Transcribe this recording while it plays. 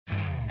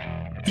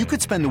You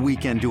could spend the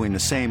weekend doing the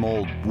same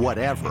old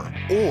whatever,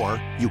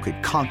 or you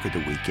could conquer the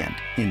weekend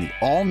in the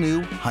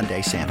all-new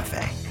Hyundai Santa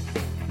Fe.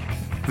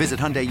 Visit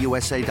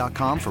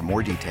HyundaiUSA.com for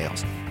more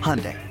details.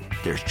 Hyundai,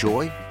 there's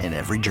joy in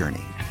every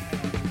journey.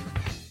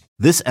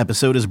 This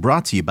episode is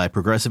brought to you by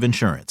Progressive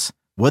Insurance.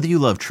 Whether you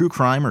love true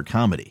crime or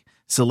comedy,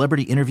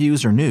 celebrity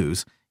interviews or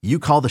news, you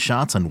call the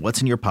shots on what's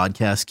in your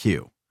podcast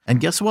queue. And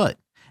guess what?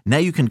 Now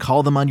you can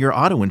call them on your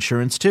auto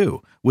insurance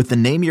too with the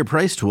Name Your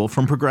Price tool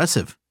from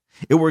Progressive.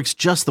 It works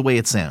just the way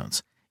it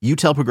sounds. You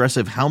tell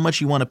Progressive how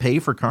much you want to pay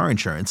for car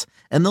insurance,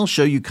 and they'll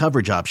show you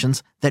coverage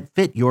options that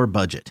fit your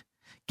budget.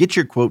 Get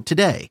your quote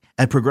today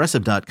at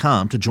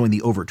Progressive.com to join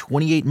the over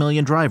 28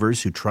 million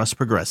drivers who trust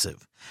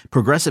Progressive.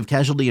 Progressive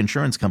Casualty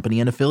Insurance Company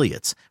and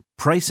Affiliates.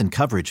 Price and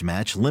coverage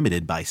match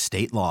limited by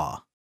state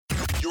law.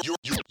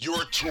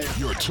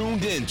 You're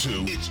tuned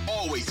into It's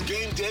Always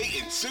Game Day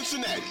in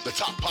Cincinnati, the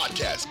top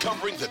podcast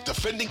covering the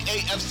defending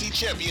AFC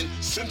champion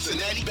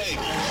Cincinnati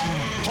Bengals.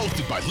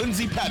 Hosted by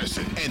Lindsey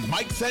Patterson and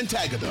Mike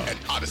Santagata, an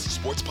Odyssey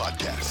Sports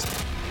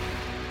podcast.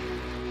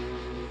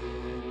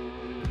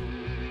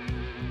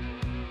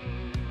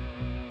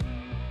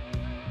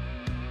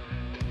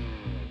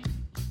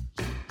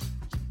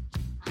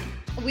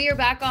 We are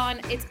back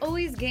on It's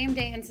Always Game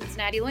Day in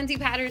Cincinnati. Lindsey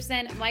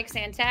Patterson, Mike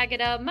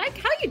Santagata. Mike,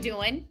 how you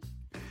doing?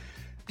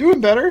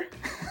 Doing better.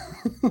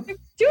 doing a little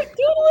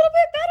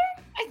bit better.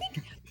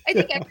 I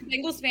think every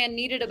Bengals fan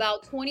needed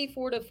about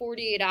 24 to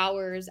 48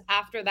 hours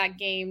after that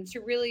game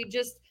to really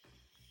just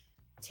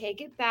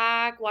take it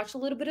back, watch a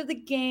little bit of the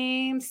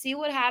game, see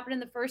what happened in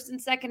the first and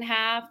second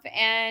half,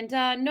 and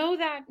know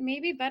that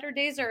maybe better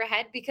days are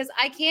ahead, because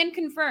I can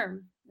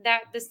confirm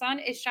that the sun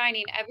is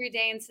shining every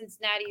day in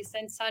Cincinnati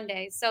since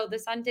Sunday. So the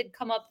sun did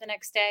come up the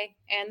next day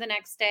and the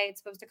next day. It's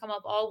supposed to come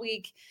up all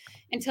week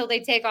until they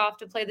take off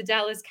to play the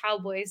Dallas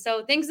Cowboys.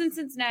 So things in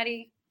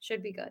Cincinnati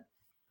should be good.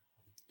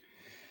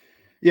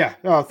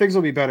 Yeah, things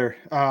will be better.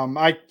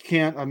 I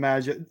can't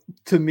imagine.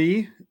 To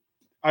me,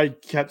 I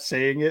kept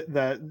saying it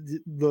that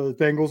the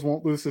Bengals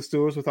won't lose to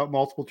Steelers without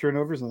multiple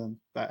turnovers, and then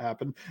that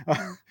happened.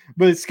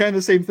 But it's kind of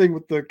the same thing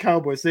with the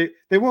Cowboys.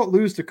 They won't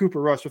lose to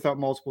Cooper Rush without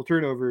multiple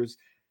turnovers.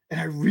 And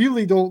I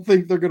really don't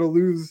think they're going to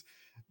lose.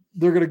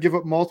 They're going to give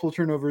up multiple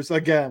turnovers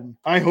again.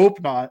 I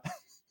hope not.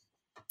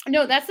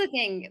 No, that's the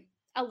thing.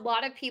 A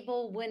lot of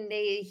people, when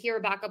they hear a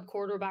backup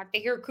quarterback, they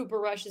hear Cooper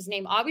Rush's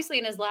name. Obviously,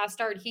 in his last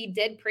start, he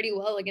did pretty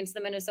well against the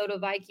Minnesota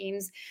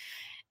Vikings.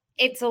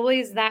 It's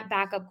always that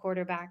backup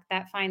quarterback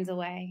that finds a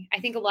way.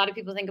 I think a lot of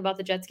people think about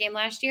the Jets game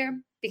last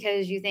year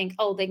because you think,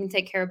 oh, they can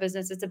take care of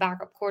business. It's a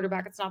backup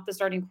quarterback. It's not the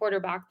starting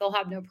quarterback. They'll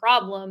have no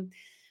problem.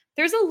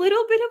 There's a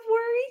little bit of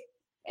worry.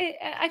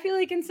 I feel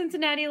like in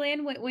Cincinnati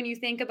land, when you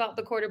think about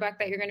the quarterback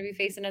that you're going to be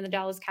facing in the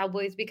Dallas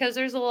Cowboys, because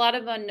there's a lot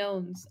of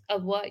unknowns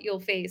of what you'll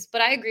face.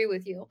 But I agree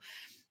with you.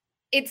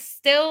 It's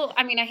still,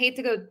 I mean, I hate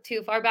to go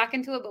too far back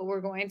into it, but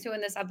we're going to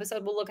in this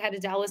episode. We'll look ahead to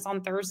Dallas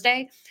on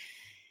Thursday.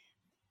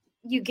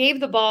 You gave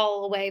the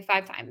ball away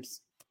 5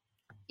 times.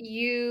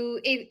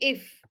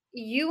 If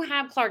you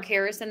have Clark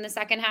Harris in the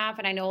second half,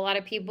 and I know a lot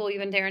of people,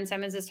 even Darren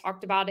Simmons has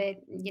talked about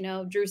it,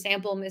 Drew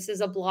Sample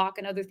misses a block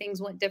and other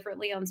things went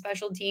differently on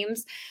special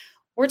teams.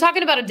 We're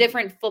talking about a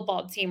different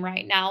football team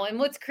right now. And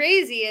what's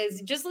crazy is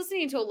just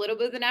listening to a little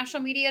bit of the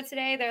national media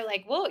today, they're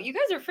like, whoa, you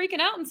guys are freaking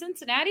out in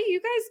Cincinnati.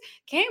 You guys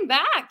came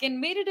back and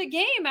made it a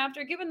game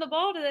after giving the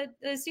ball to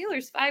the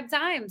Steelers 5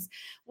 times.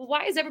 Well,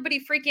 why is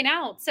everybody freaking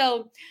out?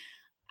 So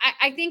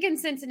I think in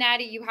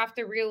Cincinnati, you have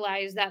to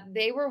realize that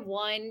they were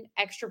 1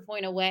 extra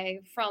point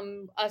away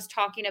from us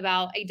talking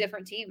about a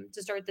different team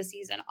to start the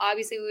season.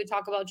 Obviously, we would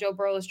talk about Joe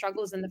Burrow's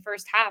struggles in the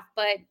first half,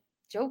 but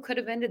Joe could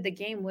have ended the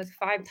game with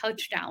 5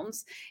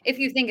 touchdowns. If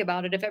you think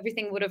about it, if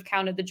everything would have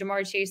counted, the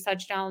Jamar Chase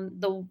touchdown,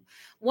 the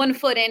 1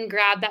 foot in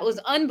grab, that was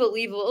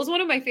unbelievable. It was one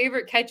of my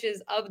favorite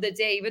catches of the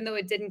day, even though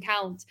it didn't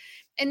count.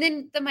 And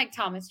then the Mike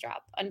Thomas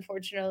drop,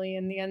 unfortunately,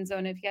 in the end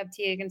zone. If you have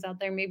T. Higgins out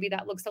there, maybe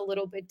that looks a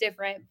little bit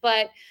different.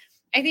 But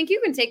I think you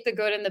can take the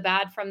good and the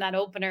bad from that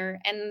opener,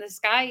 and the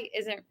sky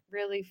isn't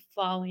really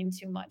falling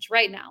too much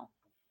right now.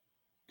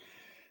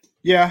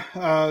 Yeah,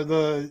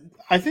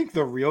 I think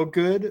the real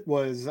good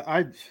was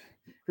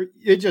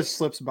it just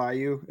slips by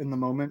you in the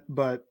moment,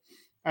 but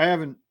I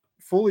haven't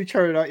fully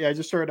charted out. Yeah, I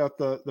just started out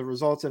the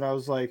results, and I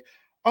was like,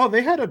 oh,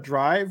 they had a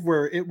drive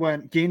where it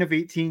went gain of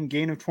 18,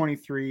 gain of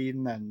 23,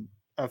 and then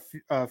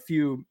a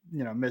few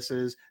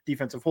misses,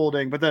 defensive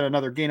holding, but then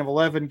another gain of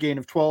 11, gain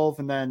of 12,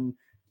 and then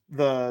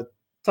the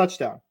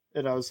touchdown.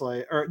 And I was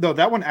like, or no,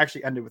 that one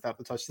actually ended without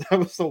the touchdown. That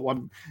was the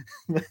one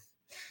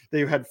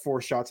they had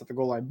 4 shots at the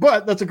goal line,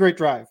 but that's a great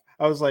drive.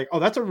 I was like, oh,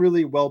 that's a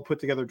really well put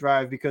together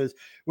drive, because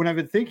when I've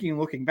been thinking,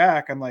 looking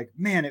back, I'm like,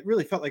 man, it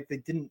really felt like they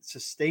didn't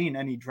sustain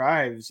any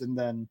drives. And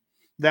then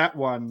that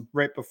one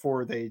right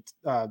before they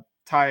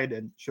tied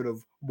and should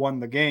have won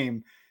the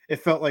game,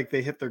 it felt like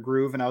they hit their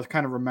groove. And I was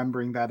kind of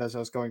remembering that as I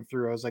was going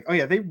through. I was like, oh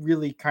yeah, they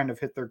really kind of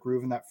hit their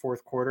groove in that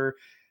fourth quarter.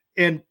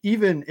 And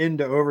even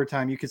into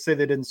overtime, you could say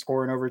they didn't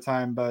score in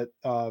overtime, but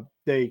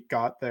they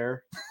got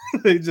there.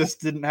 They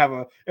just didn't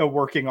have a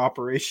working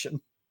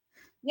operation.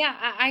 Yeah,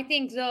 I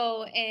think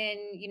so. And,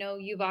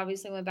 you've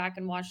obviously went back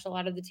and watched a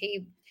lot of the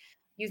tape.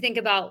 You think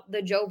about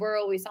the Joe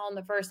Burrow we saw in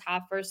the first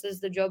half versus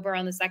the Joe Burrow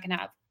in the second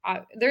half.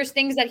 There's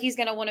things that he's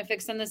going to want to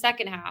fix in the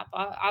second half.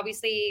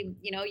 Obviously,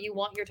 you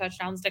want your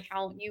touchdowns to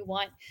count. You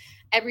want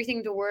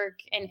everything to work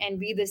and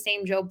be the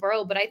same Joe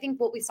Burrow. But I think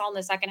what we saw in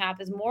the second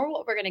half is more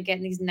what we're going to get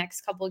in these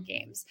next couple of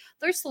games.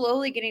 They're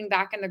slowly getting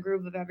back in the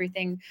groove of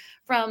everything,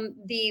 from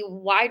the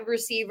wide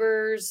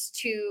receivers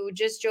to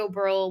just Joe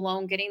Burrow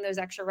alone, getting those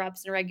extra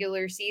reps in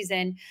regular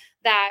season,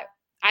 that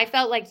I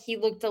felt like he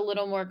looked a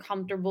little more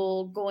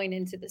comfortable going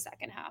into the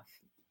second half.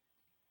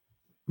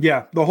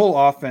 Yeah, the whole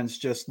offense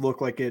just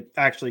looked like it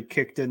actually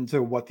kicked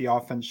into what the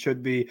offense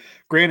should be.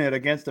 Granted,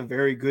 against a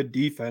very good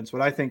defense,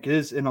 what I think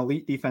is an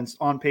elite defense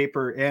on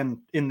paper and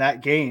in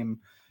that game.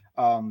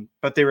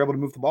 But they were able to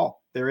move the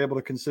ball. They were able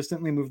to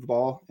consistently move the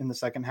ball in the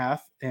second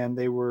half. And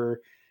they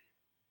were,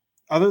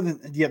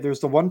 there's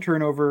the one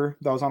turnover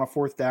that was on a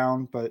fourth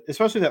down, but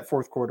especially that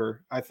fourth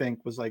quarter, I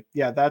think was like,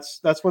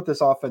 that's what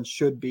this offense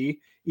should be,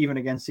 even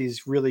against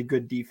these really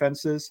good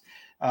defenses.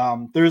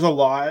 There's a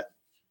lot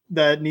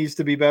that needs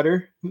to be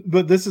better,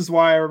 but this is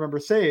why I remember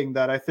saying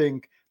that I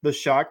think the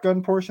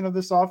shotgun portion of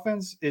this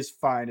offense is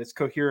fine. It's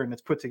coherent.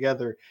 It's put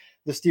together.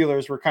 The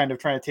Steelers were kind of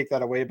trying to take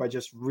that away by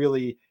just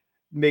really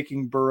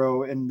making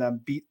Burrow and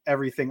them beat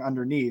everything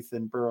underneath.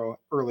 And Burrow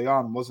early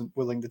on wasn't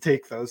willing to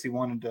take those. He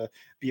wanted to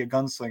be a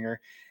gunslinger.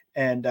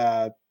 And,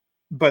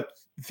 but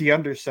the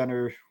under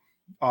center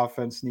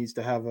offense needs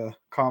to have a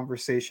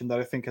conversation that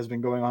I think has been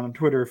going on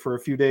Twitter for a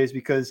few days,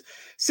 because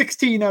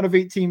 16 out of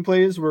 18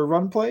 plays were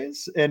run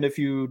plays. And if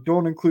you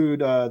don't include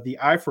the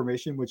I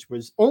formation, which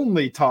was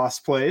only toss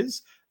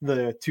plays,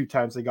 the 2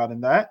 times they got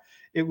in that,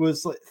 it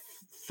was like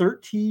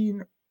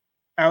 13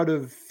 out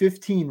of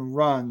 15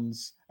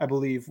 runs, I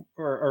believe,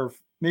 or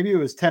maybe it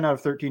was 10 out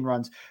of 13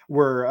 runs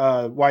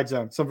were wide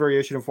zone, some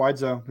variation of wide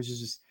zone, which is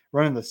just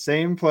running the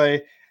same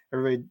play.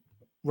 Everybody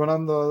run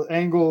on the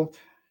angle,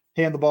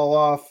 hand the ball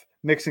off,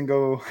 mix and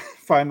go,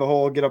 find the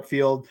hole, get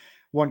upfield,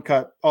 one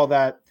cut, all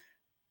that.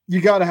 You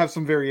got to have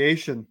some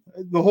variation.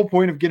 The whole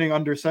point of getting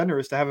under center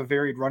is to have a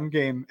varied run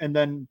game. And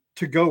then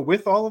to go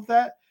with all of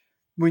that,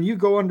 when you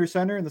go under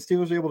center and the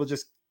Steelers are able to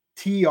just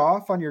tee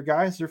off on your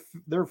guys,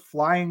 they're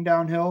flying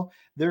downhill,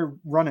 they're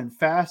running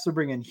fast, they're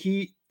bringing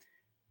heat.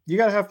 You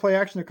got to have play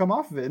action to come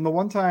off of it. And the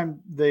one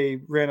time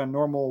they ran a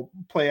normal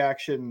play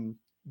action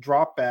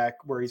drop back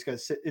where he's going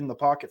to sit in the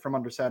pocket from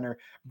under center,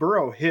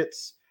 Burrow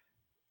hits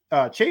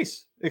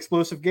Chase,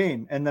 explosive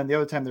gain. And then the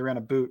other time they ran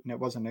a boot and it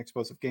wasn't an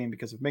explosive gain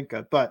because of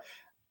Minka. But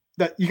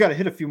that you got to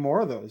hit a few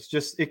more of those.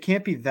 Just, it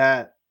can't be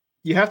that.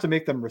 You have to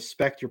make them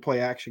respect your play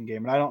action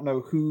game. And I don't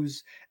know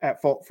who's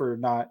at fault for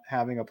not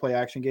having a play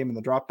action game in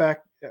the drop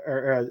back,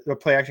 or a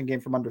play action game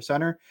from under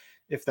center.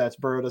 If that's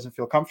Burrow doesn't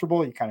feel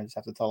comfortable, you kind of just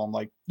have to tell him,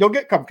 like, you'll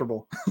get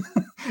comfortable.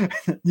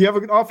 You have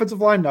an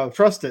offensive line now,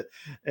 trust it.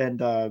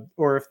 And,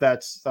 or if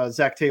that's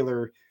Zach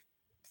Taylor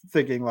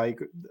thinking like,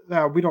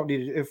 we don't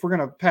need it. If we're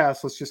going to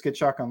pass, let's just get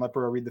shotgun, let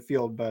Burrow read the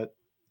field. But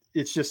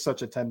it's just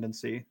such a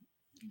tendency.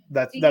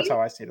 That's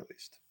how I see it, at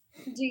least.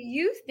 Do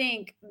you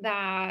think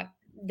that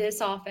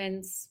this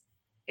offense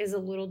is a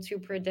little too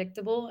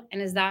predictable?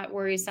 And is that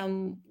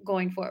worrisome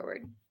going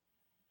forward?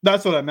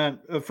 That's what I meant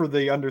for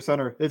the under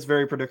center. It's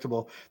very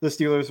predictable. The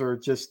Steelers are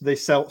just, they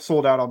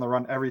sold out on the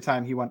run every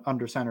time he went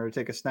under center to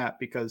take a snap,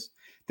 because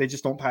they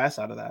just don't pass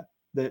out of that.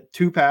 The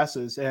 2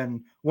 passes,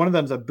 and one of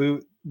them's a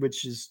boot,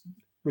 which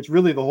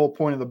really the whole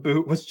point of the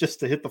boot was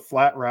just to hit the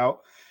flat route.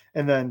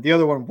 And then the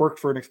other one worked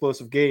for an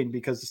explosive gain,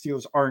 because the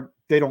Steelers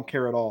they didn't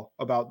care at all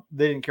about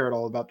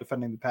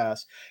defending the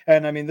pass.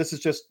 And I mean, this is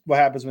just what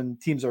happens when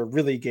teams are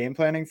really game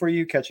planning for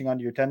you, catching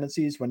onto your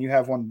tendencies. When you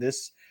have one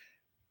this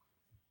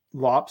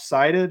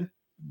lopsided,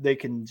 they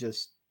can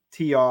just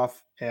tee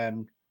off.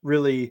 And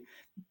really,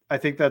 I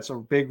think that's a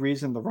big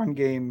reason the run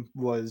game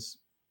was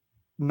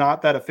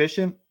not that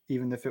efficient,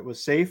 even if it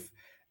was safe.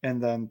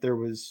 And then there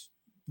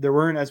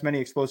weren't as many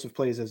explosive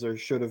plays as there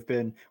should have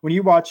been. When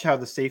you watch how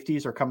the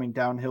safeties are coming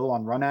downhill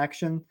on run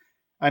action,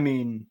 I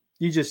mean,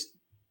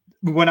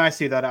 when I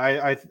see that,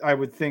 I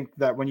would think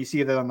that when you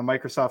see that on the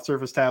Microsoft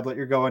Surface tablet,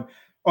 you're going,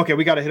 okay,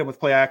 we got to hit him with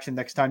play action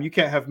next time. You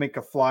can't have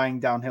Minka flying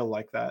downhill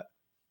like that.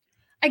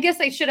 I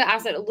guess I should have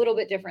asked it a little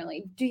bit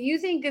differently. Do you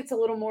think it's a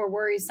little more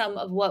worrisome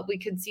of what we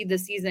could see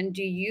this season?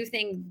 Do you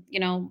think,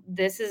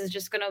 this is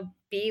just going to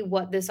be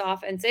what this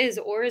offense is?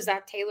 Or is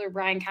Zach Taylor,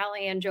 Brian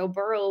Callahan, Joe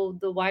Burrow,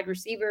 the wide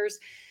receivers,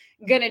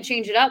 going to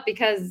change it up?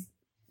 Because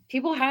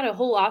people had a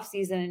whole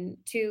offseason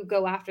to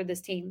go after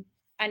this team.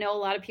 I know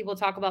a lot of people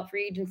talk about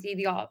free agency.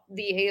 The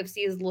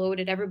AFC is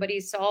loaded.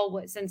 Everybody saw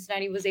what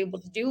Cincinnati was able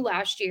to do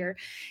last year.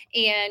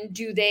 And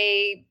do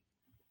they,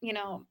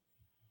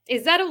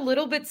 is that a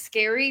little bit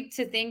scary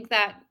to think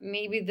that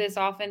maybe this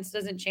offense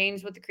doesn't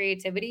change with the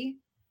creativity?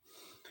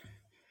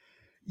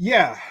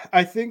 Yeah,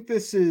 I think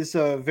this is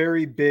a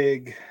very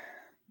big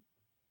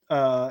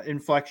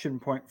inflection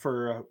point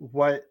for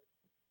what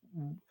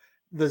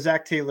the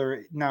Zach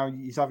Taylor. Now,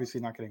 he's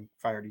obviously not getting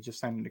fired. He just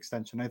signed an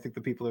extension. I think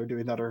the people who are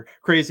doing that are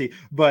crazy.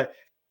 But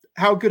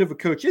how good of a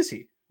coach is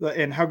he?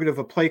 and how good of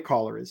a play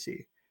caller is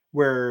he?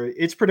 Where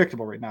it's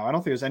predictable right now. I don't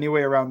think there's any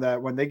way around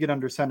that. When they get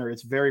under center,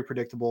 it's very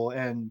predictable,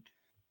 and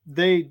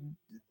the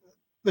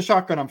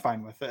shotgun I'm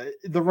fine with.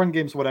 The run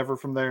game's whatever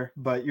from there,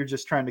 but you're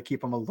just trying to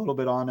keep them a little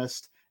bit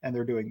honest, and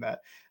they're doing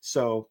that.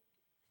 So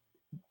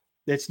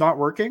it's not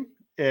working,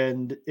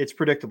 and it's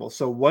predictable.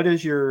 So what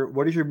is your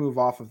move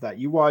off of that?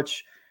 You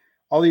watch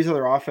all these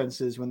other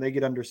offenses, when they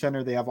get under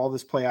center, they have all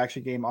this play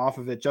action game off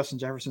of it. Justin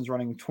Jefferson's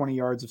running 20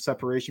 yards of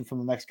separation from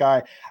the next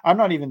guy. I'm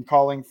not even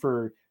calling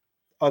for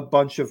a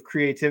bunch of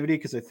creativity,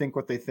 because I think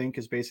what they think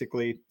is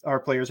basically our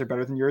players are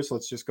better than yours, so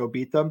let's just go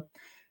beat them.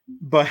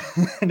 But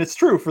and it's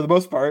true for the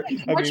most part.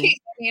 What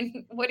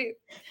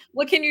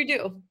can you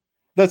do?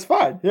 That's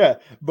fine. Yeah.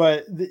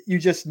 But you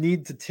just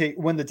need to take,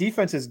 when the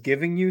defense is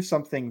giving you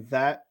something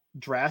that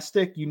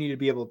drastic, you need to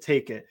be able to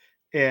take it.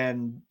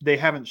 And they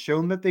haven't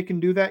shown that they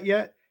can do that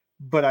yet,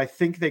 but I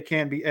think they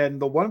can be.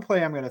 And the one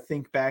play I'm going to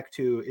think back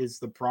to is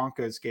the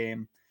Broncos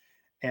game.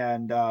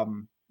 And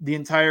the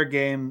entire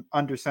game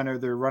under center,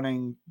 they're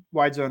running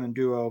wide zone and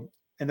duo,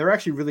 and they're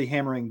actually really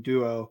hammering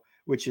duo,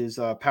 which is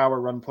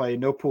power run play,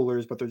 no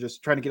poolers, but they're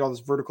just trying to get all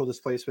this vertical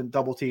displacement,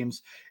 double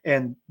teams.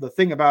 And the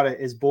thing about it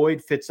is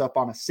Boyd fits up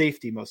on a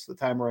safety most of the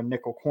time, or a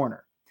nickel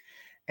corner.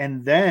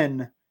 And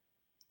then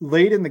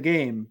late in the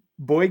game,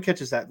 Boyd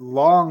catches that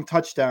long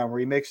touchdown where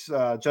he makes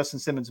Justin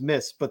Simmons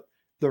miss. But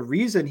the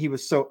reason he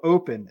was so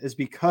open is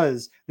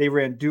because they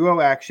ran duo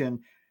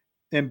action,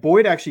 and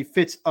Boyd actually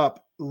fits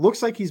up.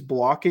 Looks like he's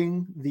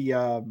blocking the,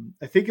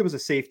 I think it was a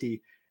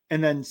safety,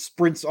 and then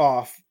sprints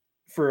off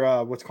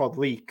for what's called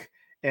leak.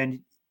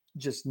 And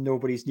just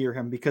nobody's near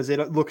him, because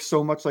it looks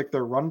so much like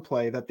their run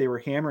play that they were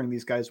hammering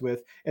these guys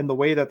with. And the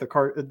way that the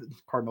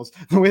Cardinals,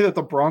 the way that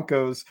the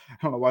Broncos, I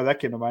don't know why that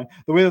came to mind,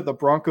 the way that the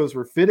Broncos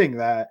were fitting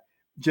that,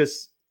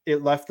 just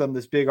it left them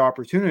this big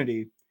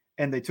opportunity,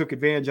 and they took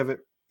advantage of it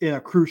in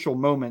a crucial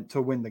moment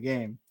to win the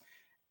game.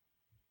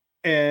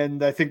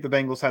 And I think the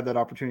Bengals had that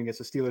opportunity against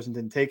the Steelers and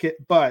didn't take it,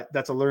 but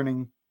that's a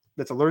learning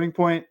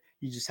point.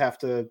 You just have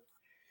to,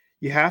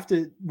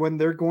 when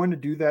they're going to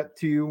do that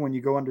to you, when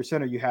you go under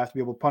center, you have to be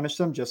able to punish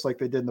them, just like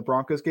they did in the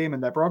Broncos game.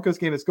 And that Broncos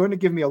game is going to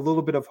give me a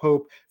little bit of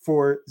hope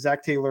for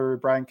Zach Taylor,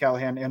 Brian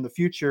Callahan, and the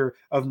future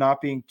of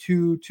not being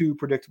too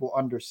predictable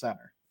under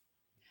center.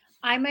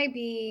 I might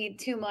be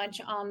too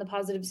much on the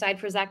positive side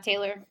for Zach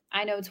Taylor.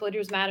 I know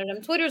Twitter's mad at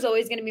him. Twitter's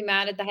always going to be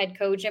mad at the head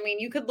coach. I mean,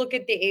 you could look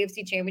at the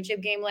AFC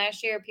Championship game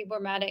last year. People are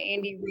mad at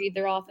Andy Reid,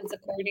 their offensive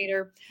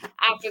coordinator,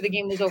 after the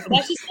game was over.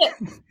 That's just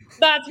it.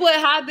 That's what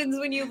happens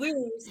when you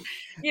lose.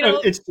 You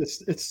know,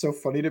 it's so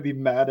funny to be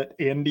mad at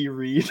Andy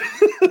Reid.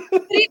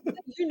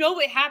 You know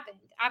what happened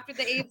after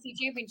the AFC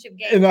Championship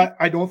game. And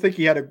I don't think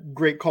he had a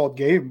great called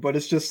game, but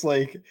it's just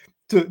like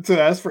to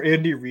ask for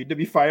Andy Reid to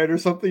be fired or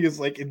something is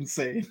like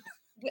insane.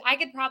 I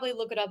could probably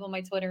look it up on my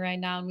Twitter right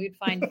now, and we'd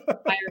find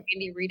fire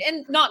Andy Reid.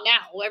 And not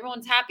now.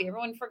 Everyone's happy.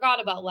 Everyone forgot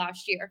about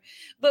last year.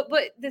 But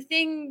the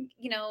thing,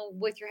 you know,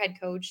 with your head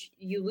coach,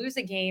 you lose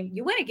a game,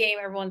 you win a game.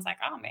 Everyone's like,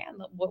 "Oh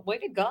man, way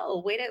to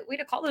go! Way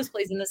to call those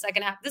plays in the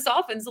second half. This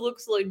offense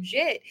looks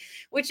legit,"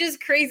 which is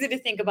crazy to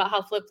think about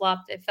how flip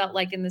flopped it felt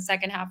like in the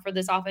second half for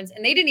this offense.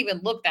 And they didn't even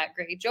look that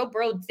great. Joe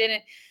Burrow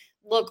didn't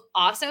look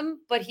awesome,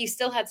 but he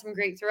still had some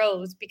great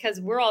throws, because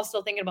we're all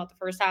still thinking about the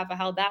first half of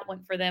how that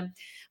went for them.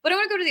 But I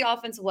want to go to the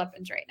offensive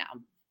weapons right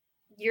now.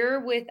 You're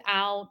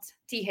without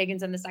T.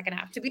 Higgins in the second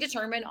half. To be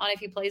determined on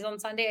if he plays on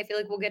Sunday. I feel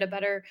like we'll get a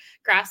better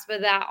grasp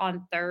of that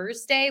on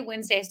Thursday.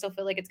 Wednesday, I still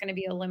feel like it's going to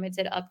be a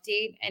limited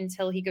update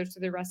until he goes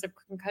through the rest of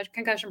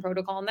concussion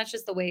protocol, and that's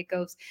just the way it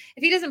goes.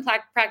 If he doesn't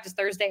practice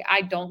Thursday,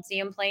 I don't see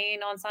him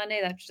playing on Sunday.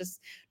 That's just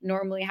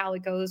normally how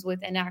it goes with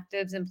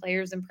inactives and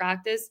players in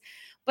practice.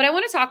 But I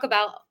want to talk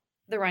about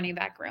the running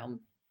back room.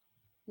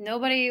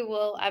 Nobody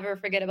will ever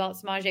forget about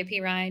Samaje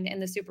Perine in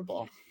the Super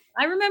Bowl.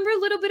 I remember a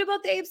little bit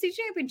about the AFC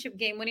Championship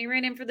game when he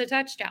ran in for the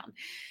touchdown.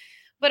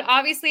 But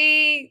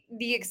obviously,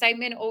 the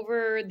excitement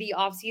over the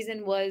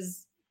offseason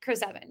was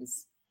Chris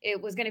Evans.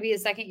 It was going to be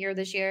his second year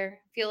this year.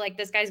 I feel like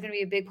this guy's going to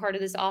be a big part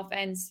of this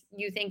offense.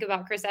 You think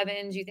about Chris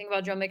Evans, you think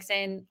about Joe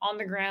Mixon on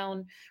the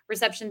ground,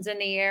 receptions in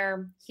the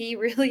air. He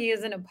really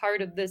isn't a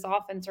part of this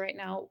offense right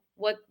now.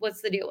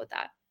 What's the deal with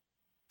that?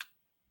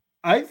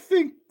 I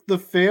think the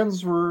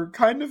fans were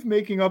kind of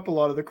making up a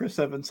lot of the Chris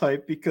Evans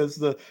hype, because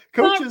the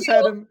coaches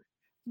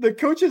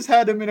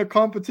had him in a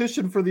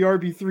competition for the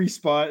RB3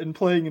 spot and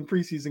playing in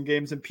preseason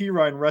games, and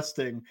Perine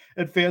resting,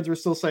 and fans were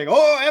still saying,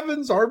 "Oh,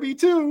 Evans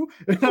RB2,"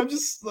 and I'm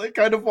just like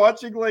kind of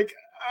watching like,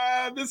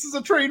 this is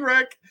a train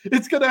wreck.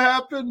 It's gonna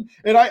happen,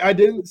 and I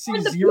didn't see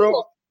zero.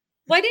 People.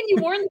 Why didn't you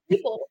warn the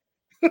people?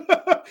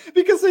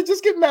 Because they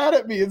just get mad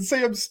at me and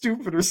say I'm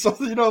stupid or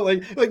something, you know,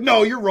 like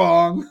no, you're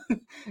wrong.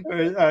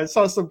 I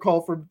saw some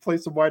call for play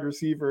some wide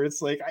receiver.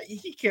 It's like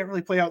he can't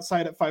really play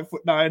outside at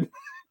 5'9".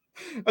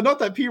 Not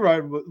that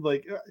Perine,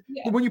 like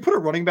when you put a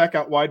running back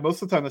out wide,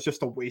 most of the time that's just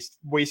to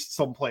waste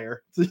some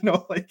player, you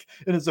know, like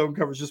in his own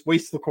coverage, just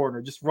waste the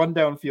corner, just run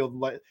downfield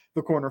and let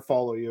the corner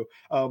follow you.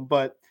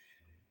 But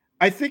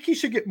I think he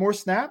should get more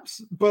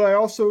snaps. But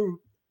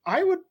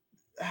I would.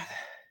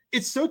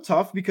 it's so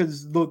tough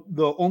because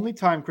the only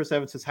time Chris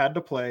Evans has had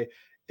to play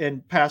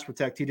and pass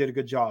protect, he did a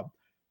good job.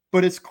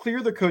 But it's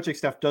clear the coaching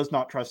staff does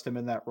not trust him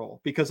in that role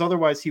because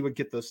otherwise he would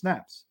get those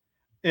snaps.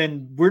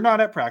 And we're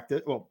not at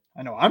practice. Well,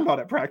 I know I'm not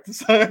at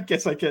practice. I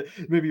guess I can.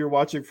 Maybe you're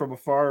watching from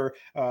afar,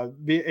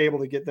 be able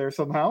to get there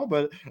somehow.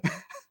 But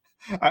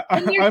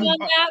I'm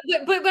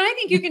that, but I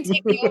think you can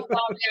take the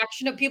overall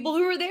reaction of people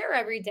who are there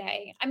every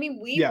day. I mean,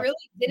 we really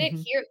didn't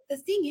hear. The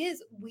thing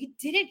is, we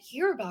didn't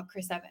hear about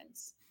Chris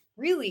Evans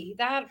really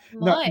that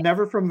much. No,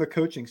 never from the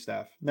coaching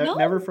staff.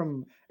 Never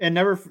from, and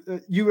never.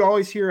 You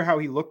always hear how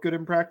he looked good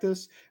in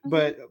practice,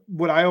 but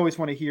what I always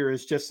want to hear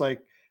is just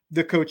like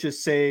the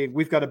coaches say,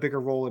 "We've got a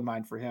bigger role in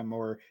mind for him,"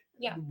 or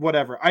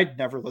whatever. I'd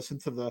never listen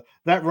to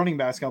that running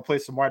back's gonna play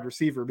some wide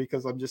receiver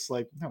because I'm just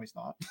like, no, he's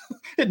not.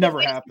 It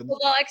never happened.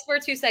 Football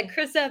experts who said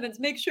Chris Evans,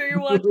 make sure you're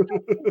watching.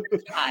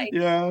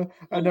 Yeah,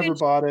 I never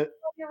bought it.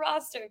 Your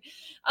roster.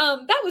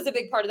 That was a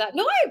big part of that.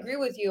 No, I agree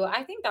with you.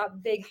 I think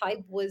that big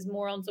hype was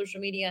more on social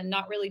media and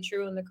not really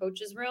true in the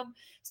coach's room.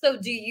 So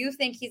do you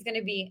think he's going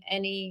to be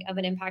any of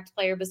an impact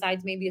player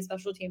besides maybe a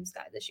special teams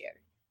guy this year?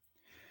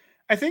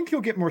 I think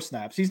he'll get more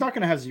snaps. He's not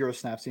going to have 0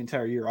 snaps the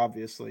entire year,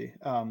 obviously,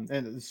 and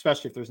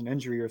especially if there's an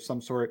injury of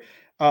some sort.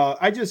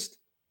 I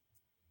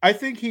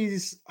think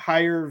he's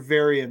higher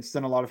variance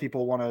than a lot of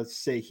people want to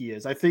say he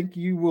is. I think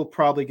you will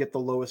probably get the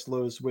lowest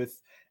lows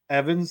with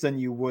Evans than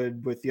you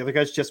would with the other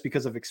guys just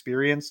because of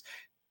experience.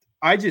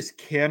 I just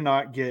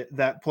cannot get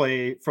that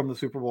play from the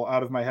Super Bowl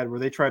out of my head where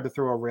they tried to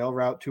throw a rail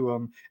route to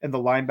him and the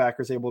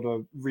linebacker's able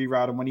to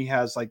reroute him when he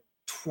has like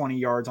 20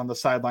 yards on the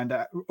sideline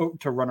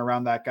to run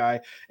around that guy.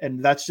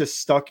 And that's just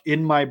stuck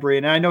in my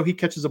brain. And I know he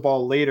catches a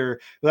ball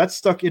later, but that's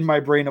stuck in my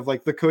brain of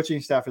like the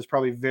coaching staff is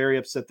probably very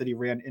upset that he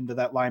ran into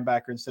that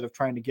linebacker instead of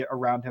trying to get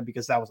around him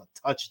because that was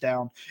a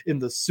touchdown in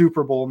the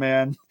Super Bowl,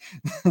 man.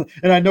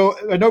 And I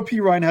know P.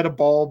 Ryan had a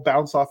ball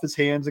bounce off his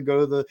hands and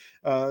go to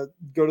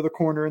the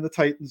corner in the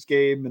Titans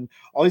game and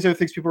all these other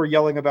things people were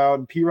yelling about.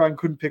 And P. Ryan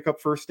couldn't pick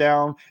up first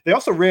down. They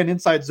also ran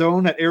inside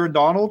zone at Aaron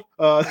Donald.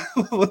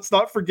 Let's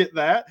not forget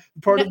that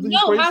part of the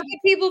equation. How can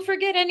people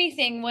forget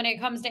anything when it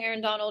comes to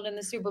Aaron Donald in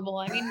the Super Bowl?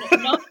 I mean,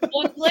 not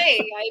one play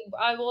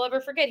I will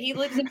ever forget. He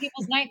lives in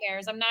people's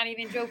nightmares. I'm not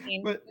even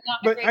joking. But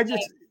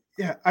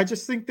I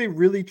just think they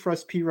really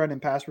trust P. Ryan in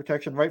pass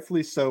protection,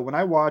 rightfully so. When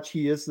I watch,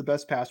 he is the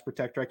best pass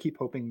protector. I keep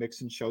hoping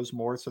Mixon shows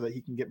more so that he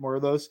can get more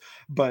of those.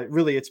 But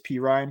really, it's P.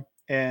 Ryan.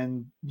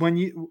 And when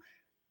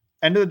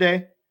end of the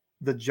day,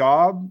 the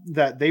job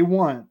that they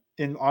want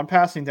on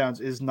passing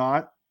downs is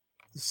not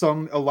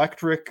some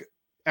electric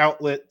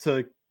outlet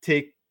to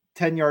take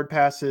 10-yard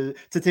passes,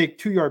 to take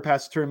 2-yard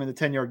passes, turn them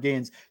into 10-yard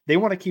gains. They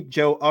want to keep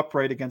Joe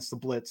upright against the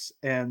blitz.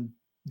 And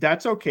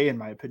that's okay, in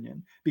my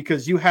opinion,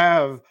 because you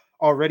have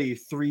already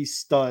 3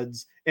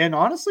 studs. And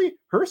honestly,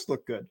 Hurst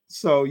looked good.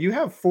 So you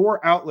have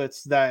 4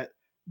 outlets that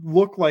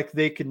look like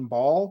they can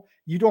ball.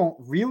 You don't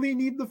really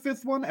need the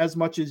 5th one as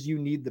much as you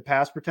need the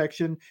pass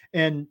protection.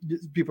 And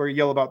people are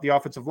yelling about the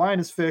offensive line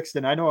is fixed.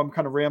 And I know I'm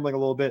kind of rambling a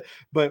little bit,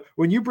 but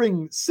when you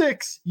bring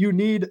 6, you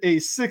need a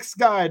 6th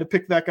guy to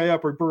pick that guy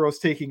up or Burrow's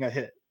taking a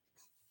hit.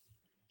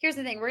 Here's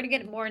the thing. We're going to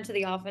get more into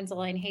the offensive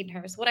line, Hayden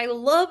Hurst. What I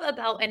love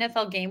about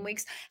NFL game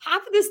weeks,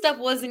 half of this stuff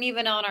wasn't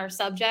even on our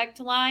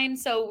subject line.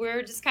 So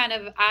we're just kind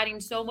of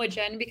adding so much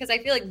in because I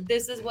feel like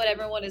this is what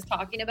everyone is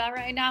talking about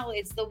right now.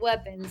 It's the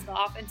weapons, the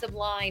offensive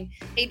line,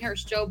 Hayden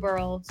Hurst, Joe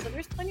Burrow. So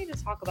there's plenty to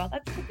talk about.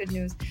 That's the good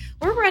news.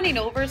 We're running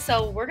over,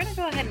 so we're going to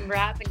go ahead and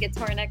wrap and get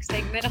to our next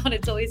segment on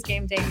It's Always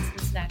Game Day in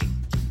Cincinnati.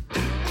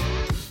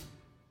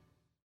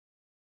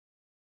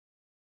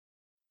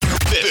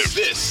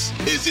 This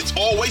is It's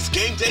Always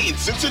Game Day in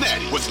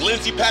Cincinnati with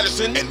Lindsey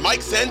Patterson and Mike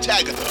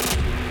Santagata.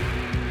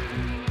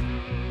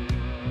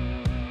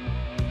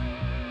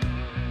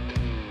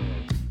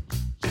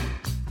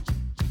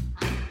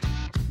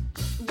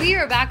 We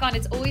are back on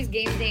It's Always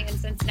Game Day in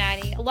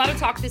Cincinnati. A lot of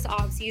talk this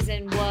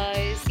offseason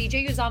was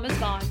CJ Uzomah's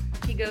gone.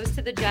 He goes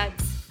to the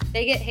Jets.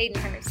 They get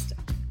Hayden Hurst.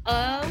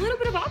 A little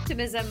bit of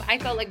optimism, I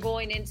felt like,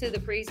 going into the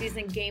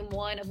preseason game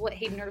 1 of what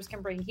Hayden Hurst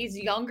can bring. He's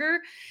younger.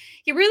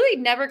 He really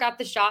never got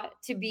the shot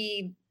to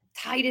be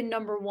tight end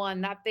number 1,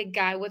 that big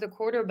guy with a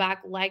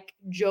quarterback like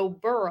Joe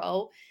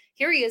Burrow.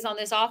 Here he is on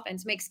this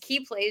offense, makes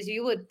key plays.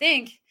 You would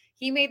think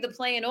he made the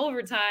play in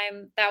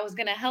overtime that was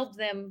going to help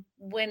them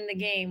win the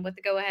game with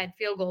the go-ahead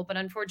field goal. But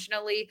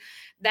unfortunately,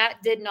 that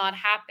did not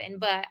happen.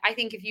 But I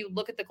think if you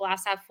look at the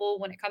glass half full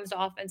when it comes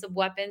to offensive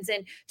weapons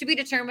and to be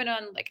determined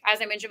on, like, as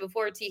I mentioned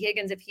before, T.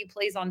 Higgins, if he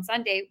plays on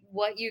Sunday,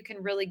 what you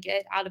can really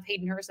get out of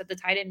Hayden Hurst at the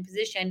tight end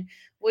position.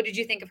 What did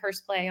you think of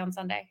Hurst's play on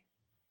Sunday?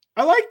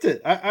 I liked it.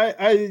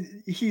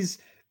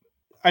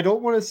 I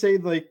don't want to say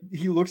like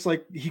he looks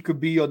like he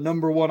could be a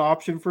number 1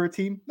 option for a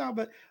team. No,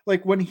 but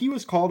like when he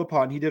was called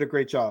upon, he did a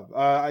great job.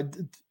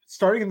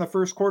 Starting in the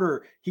first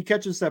quarter, he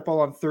catches that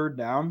ball on 3rd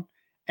down.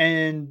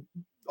 And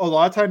a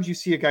lot of times you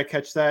see a guy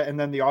catch that and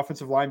then the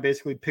offensive line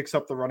basically picks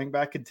up the running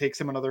back and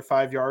takes him another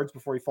 5 yards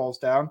before he falls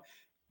down.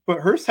 but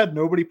Hurst had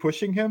nobody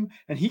pushing him,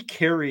 and he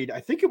carried, I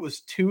think it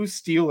was 2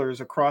 Steelers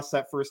across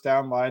that first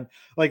down line.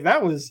 Like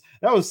that was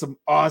some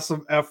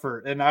awesome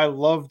effort, and I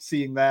loved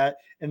seeing that.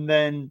 And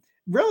then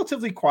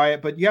relatively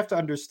quiet, but you have to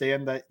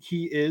understand that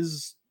he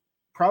is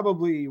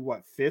probably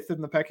fifth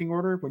in the pecking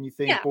order when you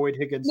think Boyd,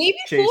 Higgins, maybe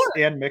Chase, fourth.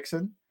 and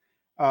Mixon.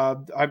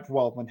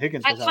 When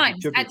Higgins was out,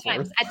 he should be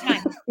fourth.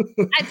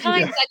 At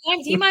times,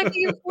 he might be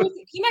your fourth.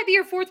 He might be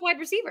your fourth wide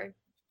receiver.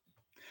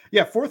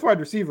 Yeah, fourth wide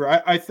receiver.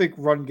 I think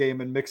run game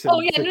and Mixon. Oh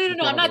yeah,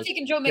 no. I'm not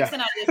taking Joe Mixon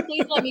out of this.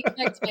 Please let me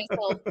correct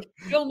myself.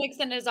 Joe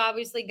Mixon is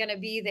obviously going to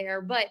be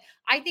there, but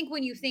I think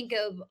when you think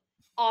of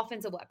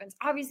offensive weapons,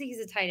 obviously he's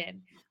a tight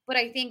end, but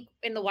I think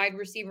in the wide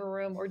receiver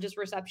room or just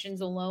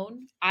receptions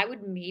alone, I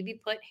would maybe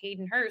put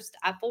Hayden Hurst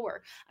at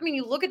 4. I mean,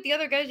 you look at the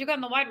other guys you got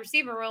in the wide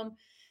receiver room.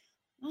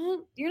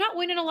 Well, you're not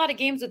winning a lot of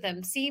games with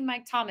them. See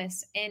Mike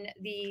Thomas in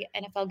the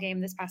NFL game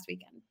this past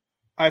weekend.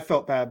 I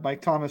felt bad.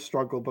 Mike Thomas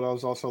struggled, but I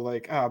was also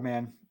like, oh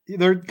man,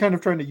 they're kind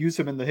of trying to use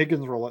him in the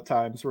Higgins role at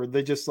times where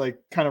they just like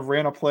kind of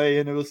ran a play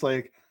and it was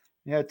like,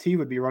 yeah, T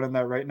would be running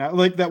that right now.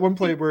 Like that one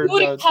play where he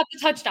would have caught the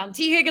touchdown.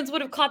 T. Higgins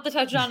would have caught the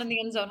touchdown in the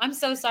end zone. I'm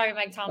so sorry,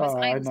 Mike Thomas.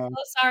 I'm so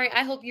sorry.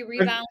 I hope you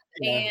rebound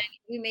and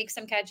you make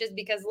some catches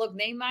because look,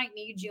 they might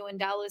need you in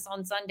Dallas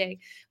on Sunday.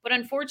 But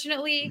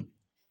unfortunately,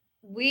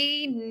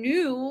 we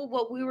knew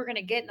what we were going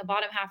to get in the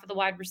bottom half of the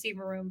wide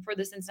receiver room for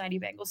the Cincinnati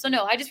Bengals. So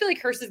no, I just feel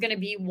like Hurst is going to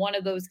be one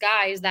of those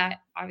guys that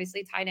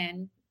obviously tight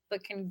end,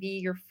 but can be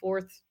your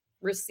fourth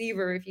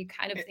receiver if you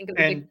kind of think of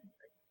it.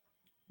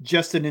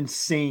 Just an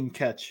insane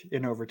catch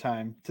in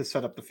overtime to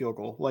set up the field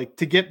goal. Like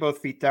to get both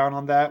feet down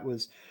on that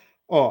was,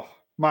 oh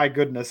my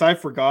goodness. I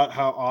forgot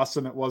how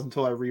awesome it was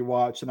until I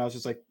rewatched and I was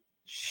just like,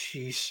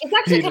 sheesh. It's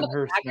actually kind of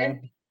a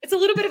dagger. It's a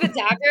little bit of a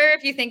dagger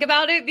if you think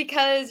about it,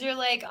 because you're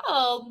like,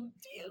 oh,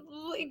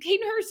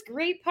 Hayden Hurst,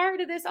 great part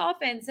of this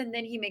offense. And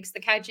then he makes the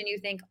catch and you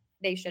think,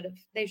 they should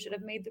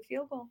have made the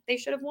field goal. They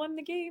should have won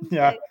the game.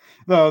 Yeah.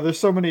 No, there's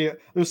so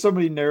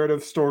many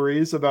narrative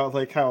stories about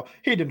like how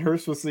Hayden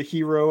Hurst was the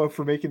hero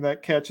for making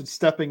that catch and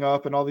stepping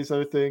up and all these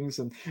other things.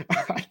 And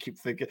I keep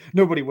thinking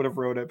nobody would have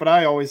wrote it, but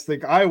I always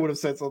think I would have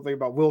said something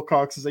about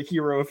Wilcox as a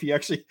hero if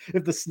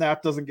the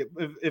snap doesn't get,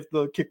 if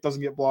the kick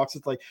doesn't get blocked.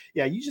 It's like,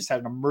 yeah, you just had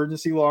an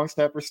emergency long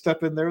snapper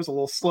step in there. It was a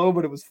little slow,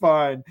 but it was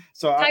fine.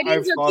 So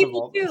I've thought of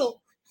all this.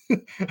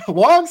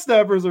 Long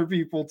snappers are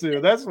people too.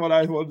 That's what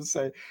I want to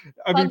say.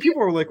 I mean,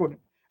 people are like,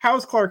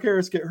 how's Clark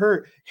Harris get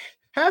hurt?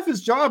 Half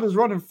his job is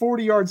running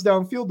 40 yards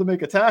downfield to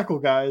make a tackle,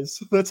 guys.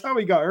 That's how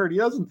he got hurt. He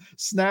doesn't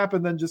snap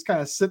and then just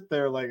kind of sit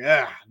there like,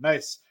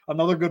 nice,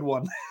 another good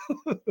one.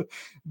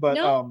 But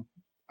no.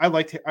 I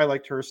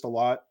liked Hurst a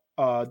lot.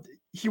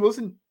 He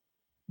wasn't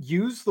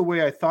used the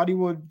way I thought he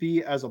would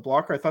be as a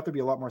blocker. I thought there'd be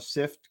a lot more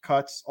sift,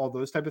 cuts, all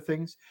those type of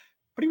things.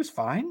 But he was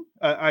fine.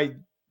 I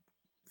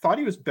thought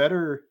he was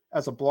better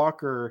as a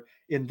blocker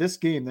in this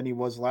game than he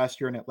was last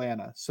year in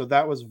Atlanta. So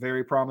that was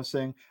very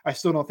promising. I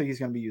still don't think he's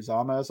going to be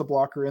Uzama as a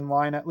blocker in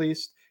line, at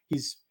least.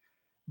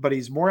 But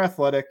he's more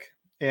athletic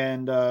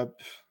and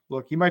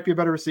look, he might be a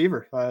better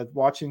receiver.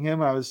 Watching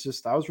him, I was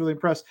really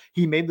impressed.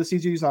 He made the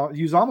CJ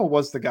Uzama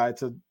was the guy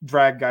to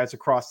drag guys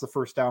across the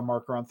first down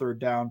marker on third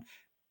down.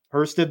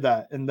 Hurst did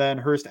that. And then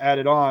Hurst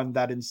added on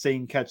that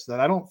insane catch that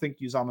I don't think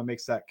Uzama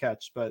makes that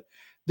catch, but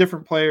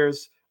different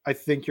players, I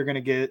think you're going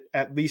to get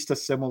at least a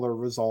similar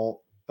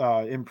result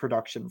in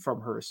production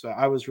from Hurst. So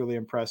I was really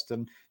impressed,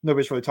 and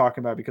nobody's really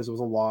talking about it because it was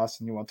a loss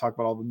and you want to talk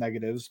about all the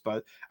negatives,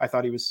 but I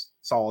thought he was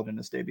solid in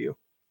his debut.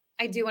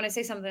 I do want to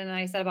say something that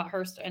I said about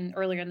Hurst and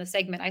earlier in the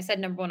segment. I said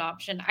number one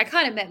option. I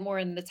kind of meant more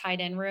in the tight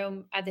end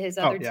room at his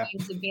other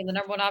teams of being the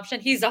number one option.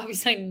 He's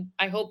obviously,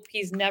 I hope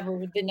he's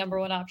never the number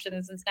one option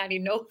in Cincinnati.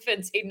 No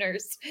offense, Hayden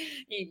Hurst.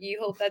 You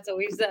hope that's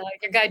always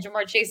your guy,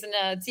 Jamar Chase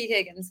and T.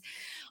 Higgins.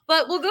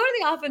 But we'll go to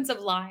the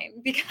offensive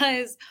line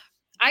because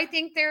I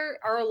think there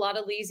are a lot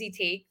of lazy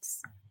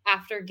takes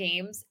after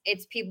games.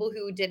 It's people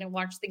who didn't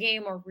watch the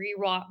game or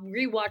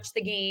rewatch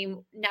the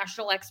game,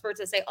 national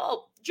experts that say,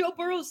 oh, Joe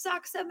Burrow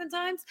sacked 7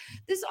 times.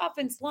 This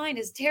offense line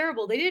is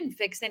terrible. They didn't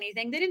fix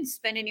anything. They didn't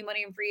spend any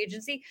money in free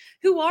agency.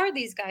 Who are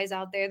these guys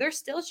out there? They're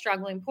still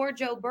struggling. Poor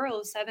Joe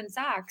Burrow, 7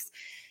 sacks.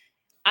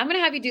 I'm going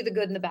to have you do the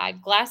good and the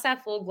bad. Glass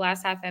half full,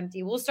 glass half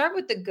empty. We'll start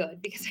with the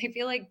good because I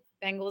feel like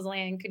Bengals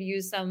land could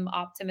use some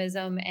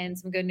optimism and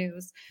some good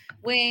news.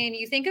 When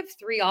you think of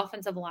 3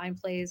 offensive line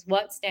plays,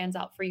 what stands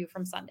out for you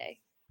from Sunday?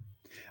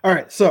 All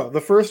right. So the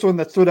first one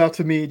that stood out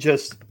to me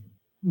just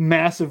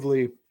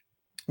massively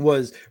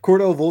was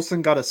Cordell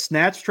Volson got a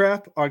snatch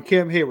trap on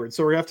Cam Hayward.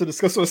 So we have to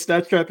discuss what a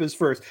snatch trap is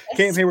first. Yes.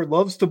 Cam Hayward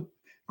loves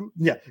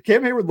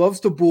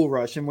to bull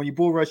rush. And when you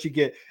bull rush, you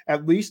get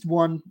at least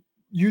one,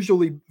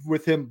 usually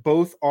with him,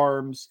 both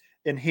arms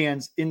and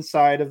hands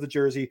inside of the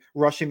jersey,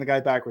 rushing the guy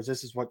backwards.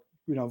 This is what,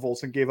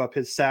 Volson gave up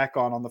his sack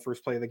on the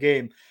first play of the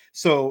game.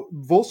 So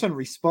Volson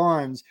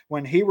responds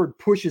when Hayward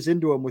pushes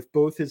into him with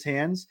both his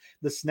hands.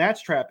 The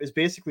snatch trap is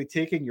basically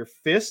taking your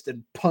fist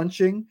and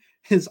punching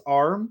his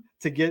arm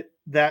to get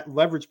that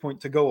leverage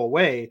point to go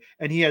away.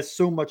 And he has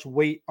so much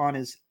weight on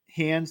his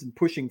hands and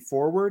pushing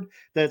forward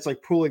that it's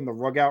like pulling the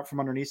rug out from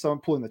underneath someone,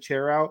 pulling the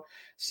chair out.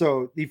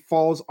 So he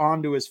falls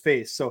onto his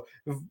face. So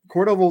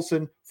Cordell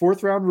Volson,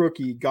 4th round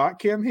rookie, got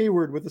Cam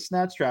Hayward with a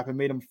snatch trap and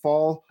made him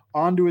fall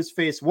onto his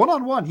face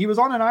one-on-one. He was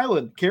on an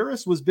island.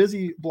 Karras was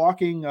busy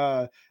blocking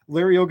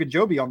Larry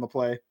Ogunjobi on the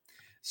play.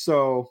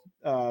 So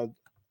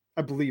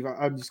I believe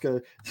I'm just going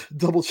to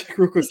double check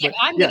real quick. Like,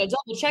 I'm going to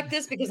double check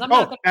this because I'm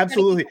not going to.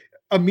 Absolutely.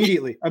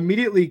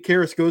 Immediately,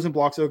 Karras goes and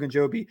blocks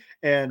Ogunjobi,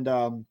 and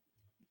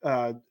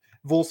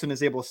Volson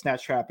is able to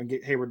snatch trap and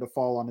get Hayward to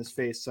fall on his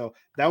face. So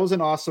that was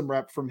an awesome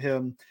rep from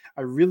him.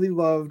 I really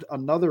loved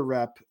another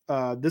rep,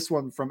 this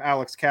one from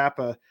Alex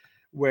Kappa,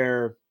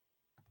 where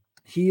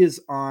he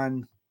is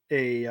on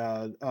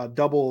a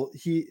double.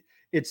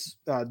 It's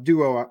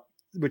duo,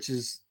 which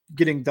is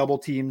getting double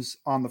teams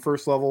on the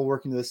first level,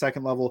 working to the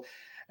second level.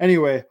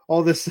 Anyway,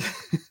 all this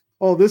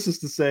is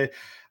to say,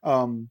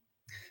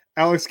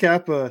 Alex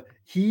Kappa,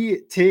 he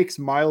takes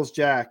Miles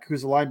Jack,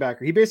 who's a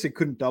linebacker. He basically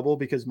couldn't double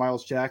because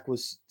Miles Jack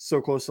was so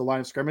close to the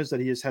line of scrimmage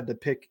that he just had to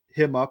pick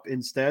him up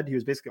instead. He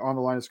was basically on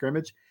the line of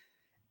scrimmage.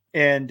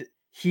 And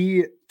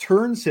he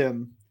turns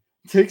him,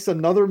 takes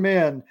another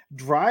man,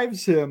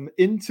 drives him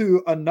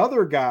into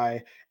another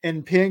guy,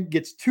 and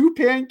gets 2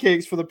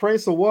 pancakes for the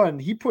price of 1.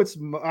 He puts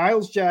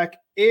Miles Jack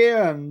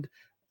and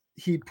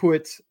he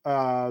put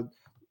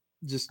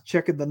just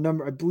checking the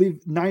number, I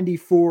believe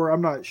 94.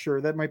 I'm not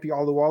sure. That might be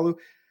Alualu.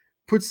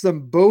 Puts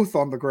them both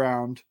on the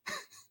ground.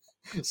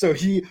 So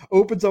he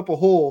opens up a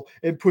hole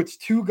and puts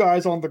 2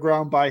 guys on the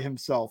ground by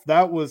himself.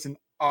 That was an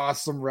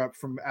awesome rep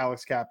from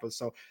Alex Kappa.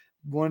 So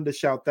wanted to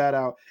shout that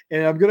out.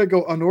 And I'm going to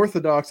go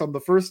unorthodox on the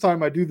first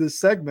time I do this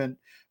segment.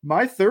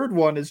 My third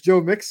one is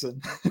Joe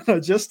Mixon. I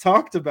just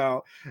talked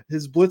about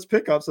his blitz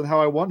pickups and how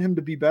I want him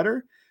to be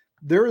better.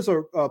 There is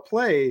a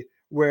play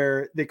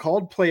where they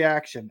called play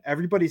action.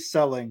 Everybody's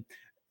selling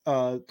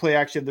play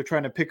action. They're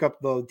trying to pick up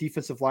the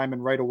defensive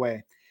lineman right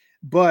away.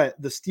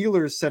 But the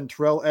Steelers send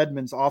Terrell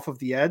Edmunds off of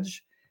the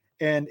edge.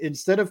 And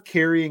instead of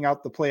carrying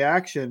out the play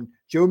action,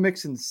 Joe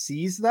Mixon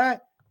sees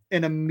that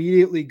and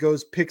immediately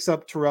picks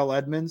up Terrell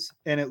Edmunds,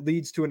 and it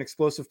leads to an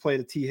explosive play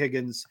to T.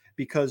 Higgins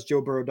because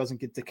Joe Burrow doesn't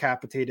get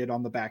decapitated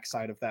on the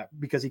backside of that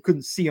because he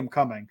couldn't see him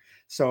coming.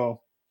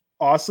 So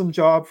awesome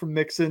job from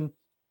Mixon.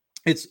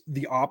 It's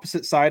the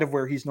opposite side of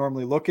where he's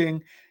normally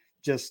looking.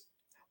 Just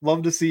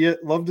love to see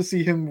it. Love to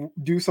see him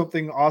do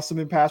something awesome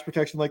in pass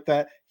protection like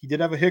that. He did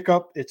have a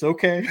hiccup. It's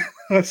okay.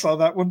 I saw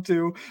that one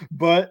too,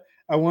 but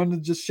I wanted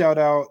to just shout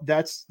out.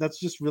 That's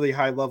just really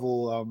high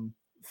level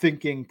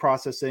thinking,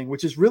 processing,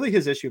 which is really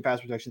his issue in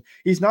pass protection.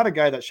 He's not a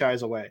guy that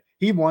shies away.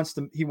 He wants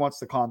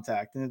the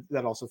contact, and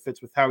that also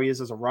fits with how he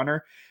is as a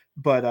runner.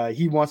 But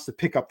he wants to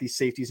pick up these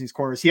safeties in these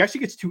corners. He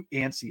actually gets too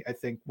antsy, I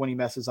think, when he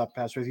messes up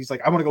pass protection. He's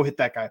like, I want to go hit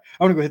that guy.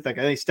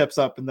 And he steps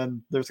up, and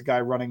then there's a guy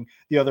running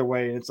the other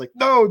way, and it's like,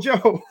 no,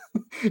 Joe,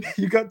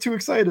 you got too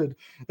excited.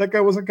 That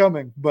guy wasn't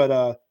coming.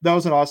 But that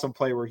was an awesome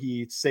play where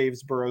he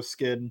saves Burrow's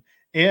skin,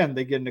 and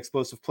they get an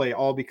explosive play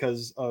all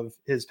because of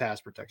his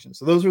pass protection.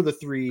 So those are the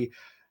 3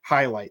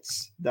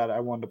 highlights that I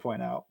wanted to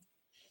point out.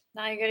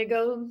 Now you're gonna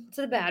go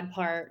to the bad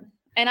part,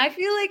 and I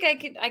feel like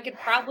I could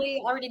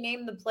probably already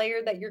name the player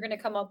that you're gonna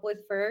come up with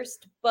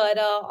first, but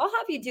I'll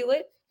have you do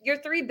it. Your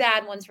 3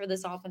 bad ones for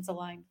this offensive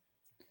line.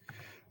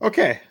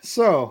 Okay,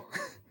 so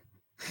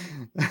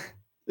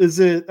is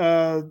it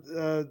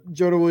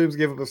Jonah Williams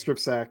gave up a strip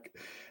sack?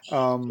 You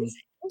know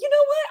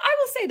what? I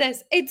will say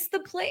this: it's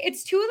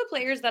 2 of the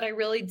players that I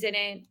really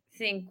didn't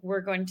think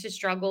were going to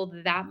struggle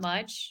that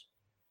much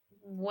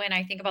when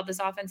I think about this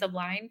offensive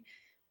line.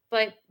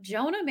 But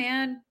Jonah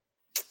didn't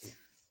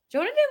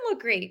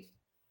look great.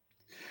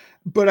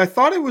 But I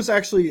thought it was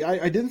actually,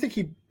 I didn't think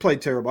he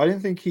played terrible. I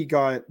didn't think he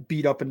got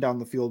beat up and down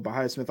the field by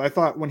Highsmith. I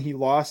thought when he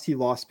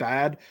lost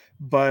bad,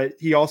 but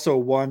he also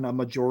won a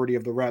majority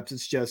of the reps.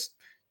 It's just,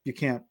 you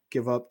can't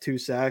give up 2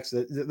 sacks.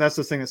 That's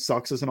the thing that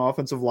sucks as an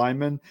offensive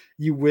lineman.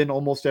 You win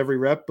almost every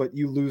rep, but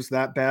you lose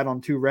that bad on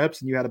 2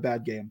 reps and you had a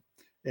bad game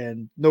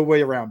and no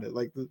way around it.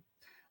 Like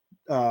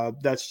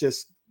that's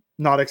just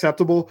not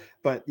acceptable.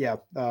 But yeah,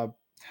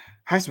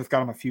 Highsmith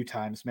got him a few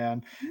times,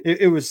 man.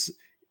 It was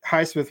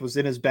Highsmith was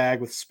in his bag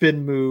with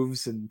spin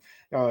moves and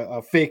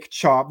a fake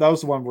chop. That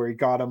was the one where he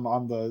got him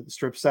on the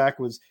strip sack.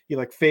 Was he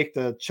like faked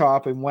the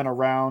chop and went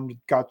around,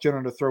 got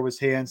Jonah to throw his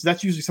hands.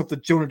 That's usually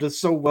something Jonah does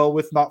so well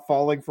with, not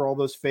falling for all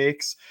those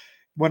fakes.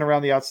 Went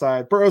around the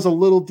outside. Burrow's a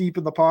little deep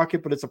in the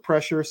pocket, but it's a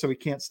pressure, so he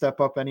can't step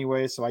up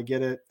anyway. So I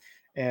get it.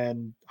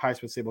 And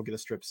Highsmith's able to get a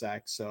strip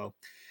sack. So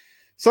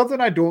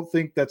something I don't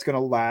think that's going to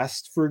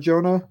last for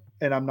Jonah,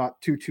 and I'm not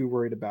too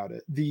worried about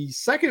it. The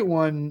second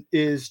one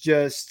is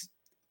just,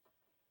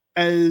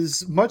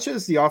 as much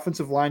as the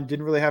offensive line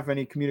didn't really have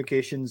any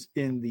communications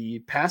in the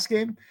pass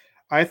game,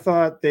 I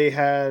thought they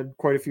had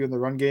quite a few in the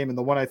run game. And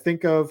the one I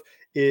think of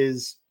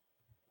is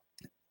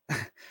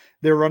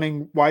they're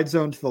running wide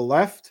zone to the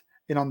left.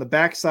 And on the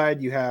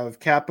backside, you have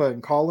Kappa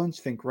and Collins,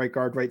 think right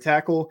guard, right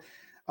tackle.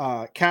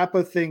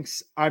 Kappa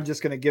thinks I'm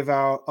just going to give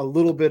out a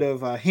little bit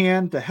of a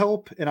hand to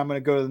help, and I'm going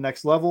to go to the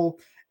next level.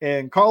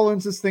 And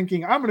Collins is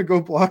thinking I'm going to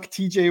go block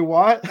TJ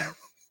Watt.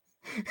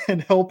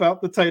 and help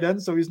out the tight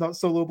end so he's not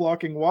solo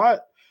blocking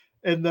Watt.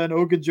 And then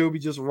Ogunjobi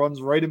just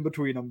runs right in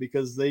between them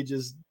because they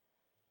just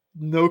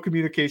no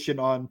communication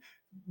on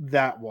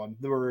that one.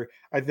 There were,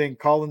 I think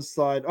Collins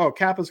thought, oh,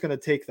 Kappa's going to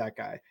take that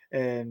guy.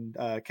 And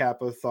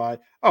Kappa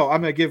thought, oh,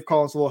 I'm going to give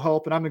Collins a little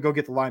help and I'm going to go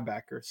get the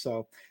linebacker.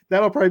 So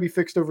that'll probably be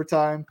fixed over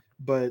time.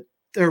 But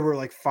there were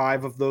like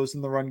 5 of those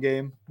in the run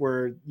game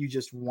where you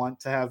just want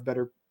to have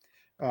better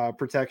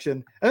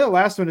protection. And the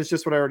last one is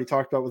just what I already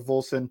talked about with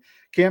Volson.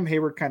 Cam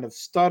Hayward kind of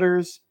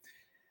stutters.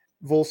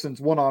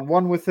 Volson's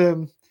one-on-one with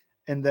him.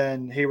 And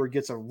then Hayward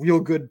gets a real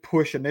good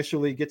push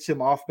initially, gets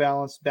him off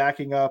balance,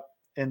 backing up,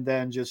 and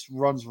then just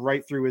runs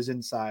right through his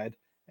inside.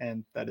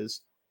 And that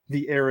is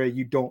the area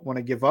you don't want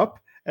to give up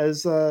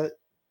as an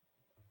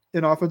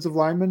offensive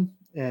lineman.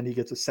 And he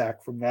gets a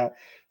sack from that.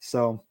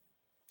 So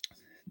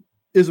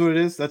is what it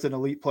is. That's an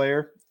elite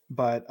player.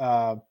 But,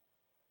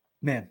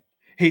 man,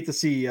 hate to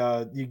see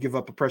you give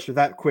up a pressure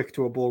that quick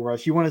to a bull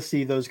rush. You want to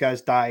see those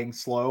guys dying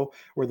slow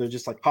where they're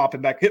just like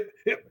popping back hip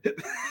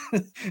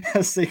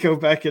as they go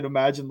back, and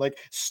imagine like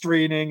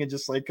straining and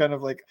just like kind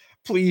of like,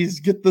 please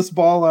get this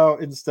ball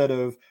out, instead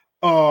of,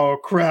 oh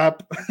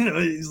crap,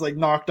 he's like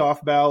knocked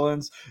off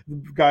balance,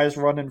 guys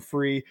running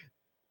free.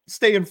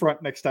 Stay in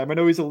front next time. I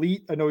know he's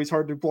elite, I know he's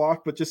hard to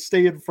block, but just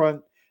stay in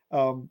front.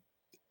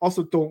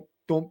 Also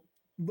don't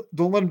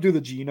let him do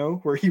the Geno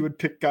where he would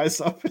pick guys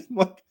up and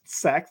like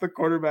sack the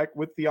quarterback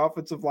with the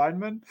offensive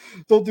lineman.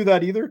 Don't do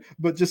that either,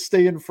 but just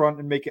stay in front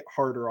and make it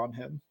harder on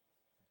him.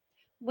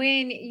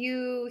 When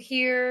you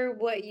hear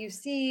what you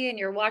see and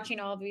you're watching,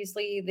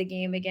 obviously, the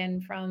game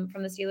again from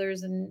the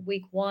Steelers in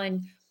week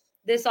 1,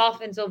 this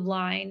offensive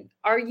line,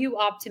 are you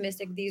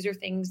optimistic these are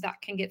things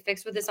that can get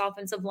fixed with this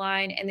offensive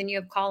line? And then you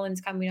have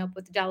Collins coming up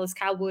with the Dallas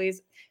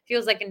Cowboys.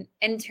 Feels like an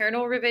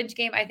internal revenge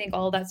game. I think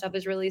all of that stuff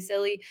is really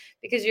silly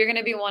because you're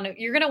going to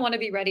want to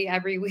be ready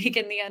every week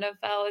in the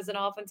NFL as an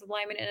offensive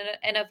lineman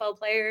and an NFL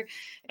player.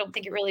 I don't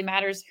think it really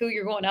matters who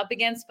you're going up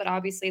against, but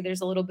obviously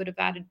there's a little bit of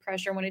added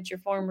pressure when it's your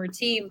former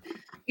team.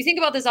 You think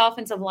about this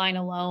offensive line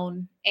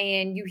alone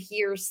and you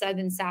hear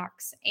 7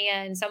 sacks,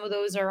 and some of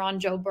those are on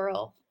Joe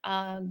Burrow.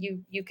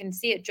 You can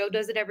see it. Joe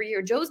does it every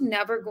year. Joe's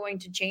never going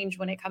to change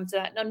when it comes to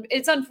that. And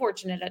it's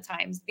unfortunate at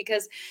times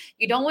because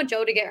you don't want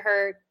Joe to get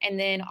hurt. And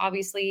then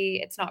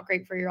obviously it's not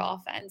great for your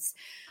offense.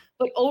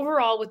 But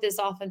overall with this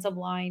offensive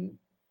line,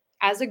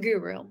 as a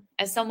guru,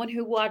 as someone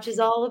who watches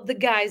all of the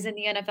guys in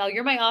the NFL,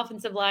 you're my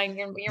offensive line.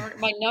 You're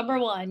my number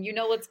one. You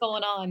know what's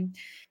going on.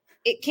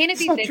 Can it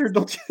be fixed?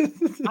 Don't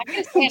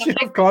you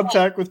have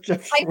contact with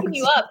Jeff Schwartz? Hyping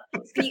you up.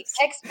 The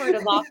expert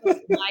of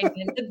offensive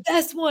linemen, the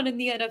best one in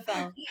the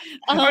NFL.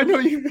 I know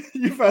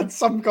you've had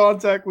some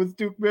contact with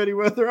Duke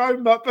Manyweather.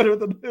 I'm not better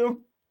than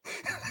him.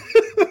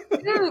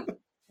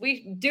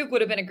 Duke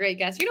would have been a great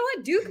guest. You know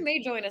what? Duke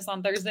may join us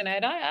on Thursday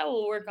night. I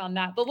will work on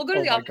that. But we'll go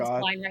to the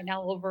offensive line right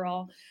now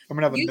overall. I'm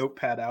going to have a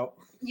notepad out.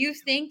 You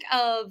think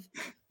of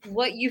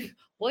what you've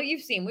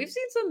seen. We've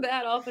seen some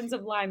bad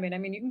offensive linemen. I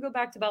mean, you can go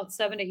back to about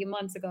 7 to 8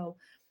 months ago.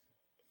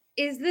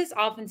 Is this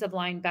offensive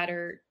line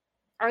better?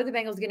 Are the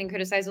Bengals getting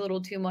criticized a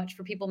little too much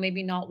for people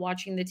maybe not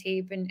watching the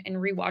tape and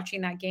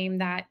rewatching that game,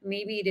 that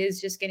maybe it is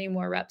just getting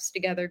more reps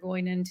together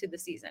going into the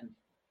season?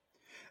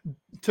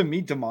 To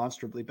me,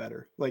 demonstrably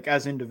better. Like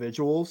as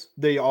individuals,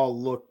 they all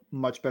look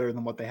much better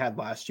than what they had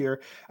last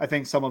year. I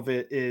think some of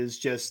it is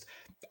just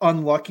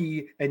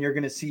unlucky, and you're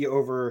going to see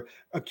over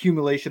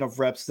accumulation of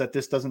reps that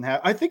this doesn't have.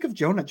 I think of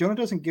Jonah. Jonah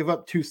doesn't give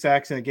up 2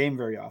 sacks in a game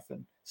very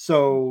often.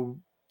 So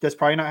that's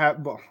probably not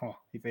happening. Oh,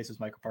 he faces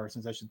Michael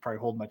Parsons. I should probably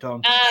hold my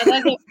tongue. That's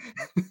that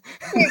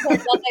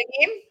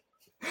game.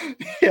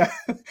 Yeah,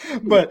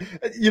 but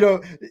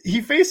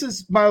he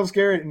faces Myles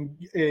Garrett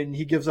and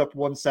he gives up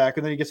 1 sack,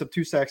 and then he gives up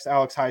 2 sacks to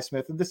Alex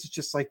Highsmith, and this is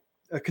just like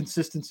a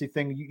consistency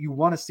thing. You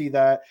want to see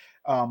that,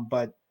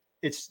 but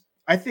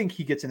I think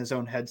he gets in his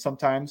own head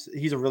sometimes.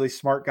 He's a really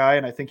smart guy,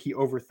 and I think he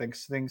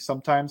overthinks things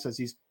sometimes as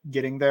he's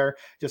getting there.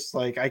 Just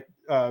like I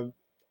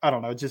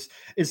don't know, just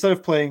instead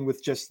of playing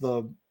with just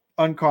the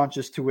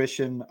unconscious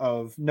tuition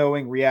of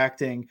knowing,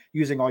 reacting,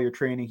 using all your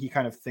training, he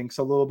kind of thinks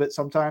a little bit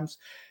sometimes.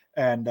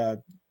 And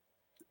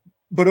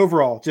but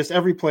overall, just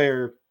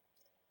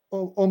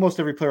almost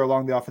every player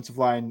along the offensive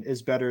line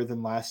is better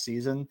than last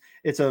season.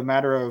 It's a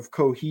matter of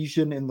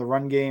cohesion in the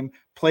run game,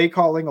 play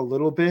calling a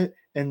little bit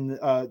in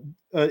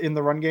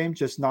the run game,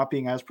 just not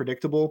being as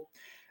predictable.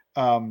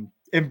 And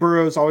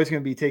Burrow's always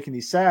going to be taking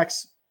these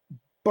sacks,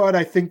 but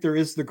I think there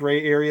is the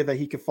gray area that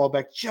he could fall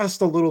back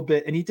just a little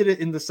bit. And he did it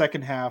in the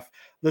second half.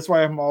 That's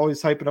why I'm always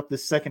hyping up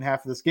this second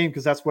half of this game,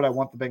 because that's what I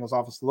want the Bengals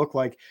offense to look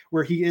like,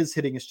 where he is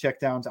hitting his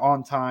checkdowns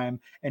on time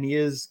and he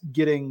is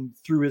getting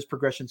through his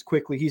progressions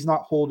quickly. He's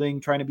not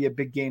holding, trying to be a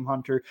big game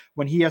hunter.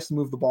 When he has to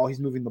move the ball, he's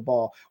moving the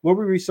ball. What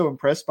were we so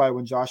impressed by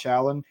when Josh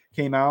Allen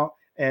came out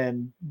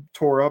and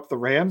tore up the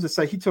Rams? It's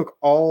like he took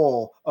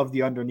all of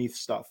the underneath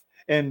stuff.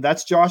 And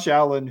that's Josh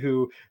Allen,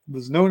 who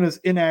was known as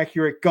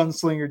inaccurate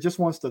gunslinger, just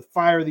wants to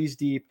fire these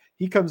deep.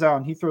 He comes out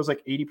and he throws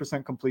like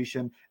 80%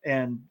 completion,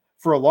 and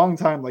for a long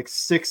time, like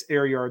 6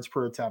 air yards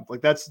per attempt.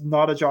 Like that's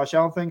not a Josh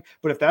Allen thing,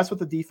 but if that's what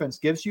the defense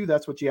gives you,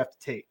 that's what you have to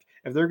take.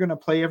 If they're going to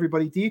play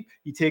everybody deep,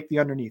 you take the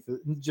underneath.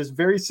 Just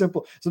very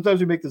simple. Sometimes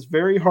we make this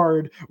very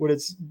hard when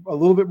it's a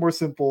little bit more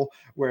simple,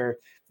 where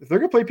if they're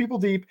going to play people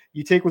deep,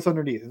 you take what's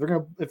underneath.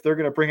 If they're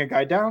going to bring a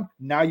guy down,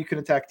 now you can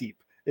attack deep.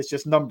 It's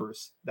just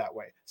numbers that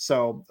way.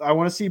 So I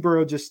want to see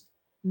Burrow just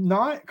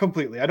not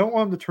completely. I don't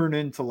want him to turn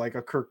into like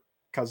a Kirk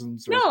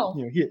Cousins, or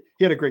he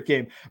had a great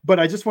game, but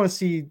I just want to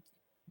see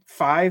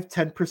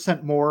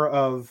 5-10% more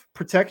of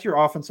protect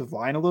your offensive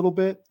line a little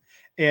bit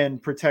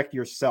and protect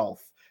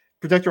yourself.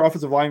 Protect your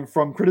offensive line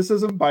from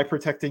criticism by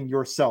protecting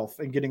yourself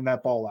and getting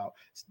that ball out.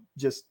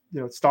 Just,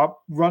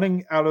 stop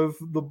running out of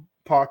the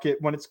pocket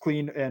when it's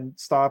clean, and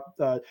stop.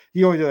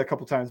 He only did that a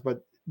couple times,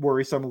 but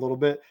worrisome a little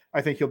bit.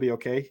 I think he'll be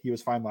okay. He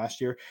was fine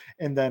last year.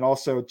 And then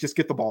also just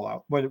get the ball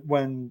out.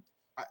 When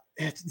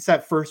it's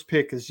that first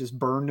pick is just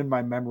burned in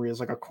my memory as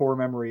like a core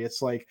memory.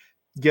 It's like,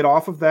 get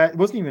off of that. It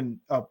wasn't even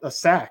a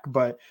sack,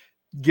 but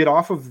get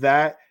off of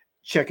that,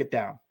 check it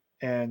down.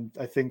 And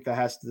I think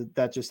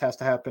that just has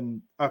to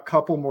happen a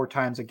couple more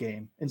times a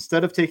game.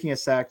 Instead of taking a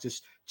sack,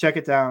 just check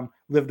it down,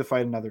 live to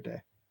fight another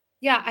day.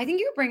 Yeah, I think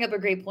you bring up a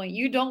great point.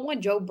 You don't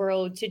want Joe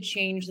Burrow to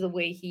change the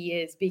way he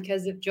is,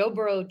 because if Joe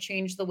Burrow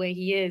changed the way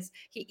he is,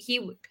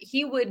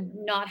 he would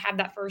not have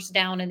that first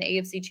down in the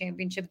AFC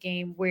Championship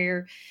game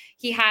where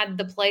he had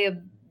the play of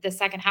the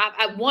second half.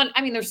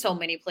 There's so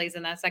many plays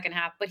in that second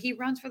half, but he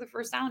runs for the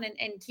first down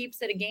and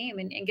keeps it a game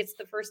and gets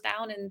the first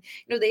down, and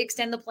they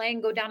extend the play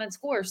and go down and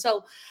score.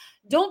 So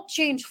don't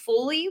change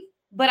fully.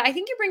 But I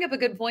think you bring up a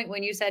good point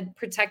when you said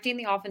protecting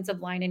the offensive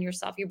line and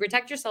yourself. You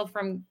protect yourself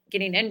from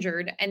getting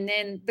injured. And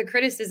then the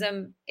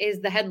criticism is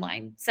the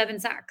headline, 7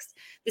 sacks.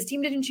 This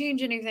team didn't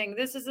change anything.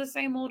 This is the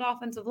same old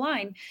offensive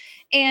line.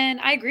 And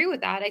I agree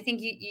with that. I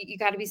think you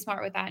got to be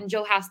smart with that. And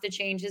Joe has to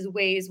change his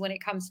ways when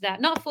it comes to that.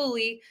 Not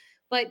fully,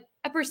 but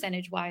a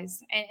percentage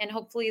wise. And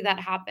hopefully that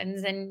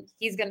happens. And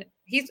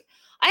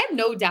I have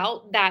no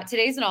doubt that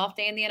today's an off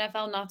day in the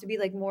NFL, not to be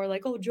like more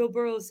like, oh, Joe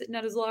Burrow's sitting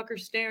at his locker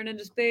staring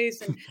into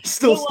space and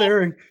still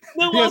staring.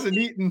 He hasn't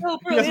eaten.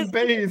 He hasn't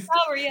bathed.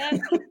 Yet.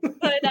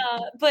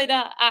 But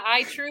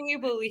I truly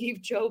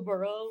believe Joe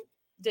Burrow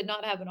did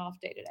not have an off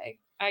day today.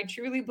 I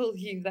truly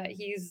believe that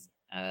he's.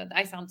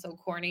 I sound so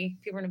corny.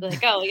 People are gonna be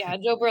like, "Oh yeah,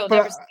 Joe Burrow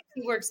never sleeps.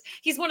 He works.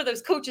 He's one of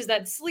those coaches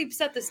that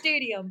sleeps at the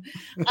stadium."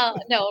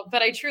 No,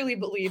 but I truly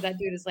believe that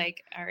dude is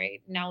like, "All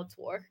right, now it's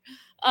war,"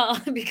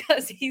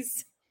 because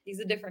he's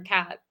a different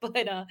cat. But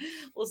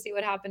we'll see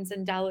what happens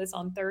in Dallas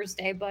on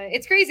Thursday. But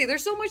it's crazy.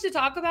 There's so much to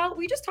talk about.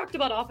 We just talked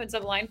about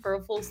offensive line for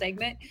a full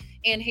segment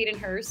and Hayden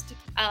Hurst.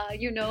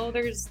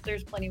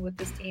 There's plenty with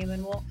this team,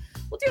 and we'll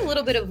do a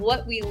little bit of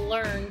what we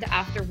learned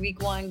after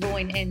week 1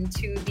 going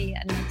into the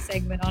next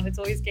segment on It's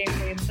Always Game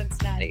Day in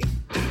Cincinnati.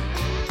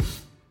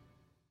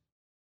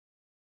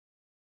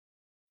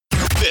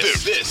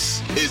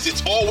 This is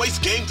It's Always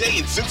Game Day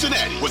in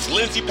Cincinnati with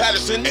Lindsey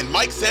Patterson and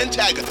Mike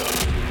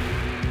Santagata.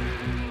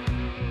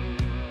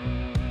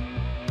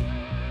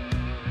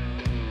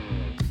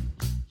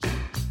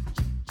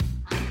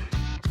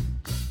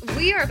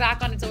 We are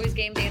back on It's Always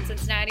Game Day in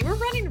Cincinnati. We're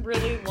running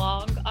really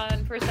long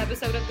on first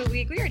episode of the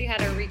week. We already had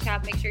our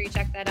recap. Make sure you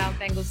check that out,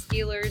 Bengals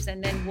Steelers,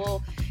 and then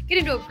we'll get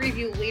into a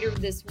preview later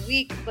this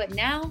week. But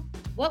now,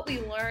 what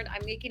we learned,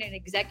 I'm making an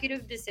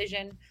executive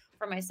decision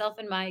for myself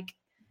and Mike.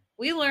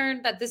 We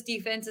learned that this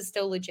defense is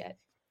still legit.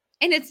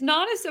 And it's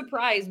not a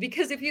surprise,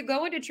 because if you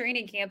go into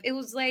training camp, it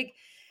was like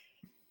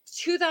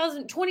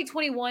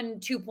 2021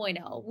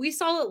 2.0. We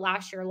saw it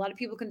last year. A lot of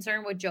people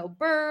concerned with Joe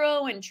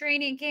Burrow and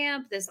training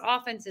camp. This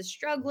offense is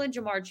struggling.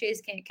 Jamar Chase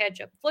can't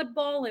catch up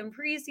football in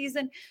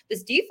preseason.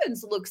 This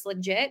defense looks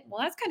legit. Well,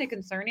 that's kind of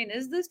concerning.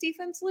 Is this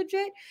defense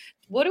legit?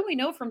 What do we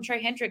know from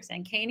Trey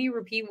Hendrickson? Can he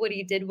repeat what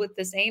he did with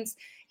the Saints?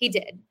 He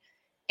did.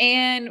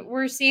 And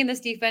we're seeing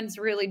this defense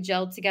really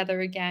gel together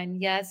again.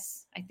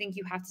 Yes, I think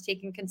you have to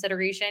take in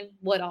consideration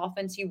what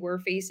offense you were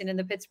facing in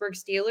the Pittsburgh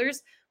Steelers,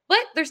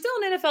 but they're still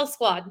an NFL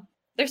squad.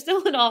 There's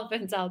still an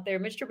offense out there.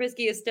 Mitch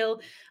Trubisky is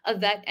still a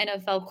vet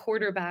NFL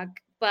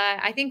quarterback. But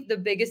I think the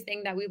biggest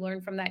thing that we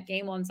learned from that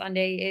game on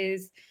Sunday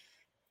is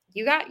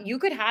you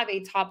could have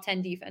a top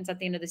 10 defense at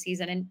the end of the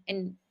season.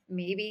 And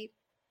maybe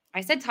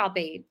I said top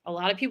 8. A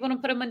lot of people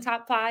don't put them in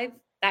top 5.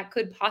 That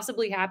could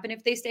possibly happen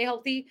if they stay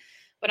healthy.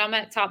 But I'm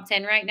at top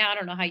 10 right now. I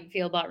don't know how you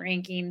feel about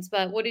rankings,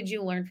 but what did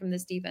you learn from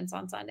this defense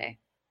on Sunday?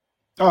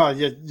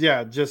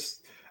 Yeah.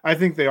 Just, I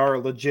think they are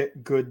a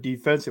legit good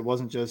defense. It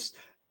wasn't just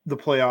the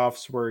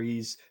playoffs where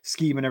he's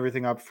scheming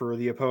everything up for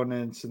the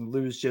opponents and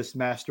Lou's just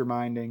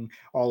masterminding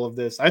all of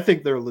this. I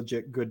think they're a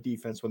legit good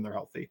defense when they're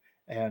healthy.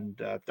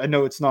 And I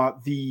know it's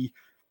not the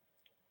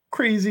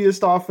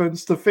craziest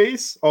offense to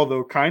face,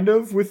 although kind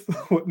of with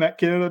what Matt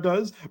Canada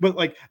does, but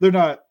like they're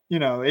not,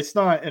 it's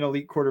not an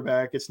elite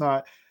quarterback. It's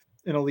not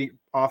an elite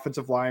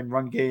offensive line,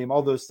 run game,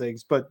 all those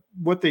things. But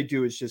what they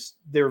do is just,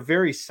 they're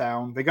very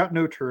sound. They got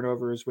no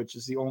turnovers, which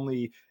is the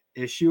only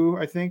issue,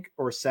 I think,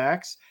 or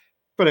sacks.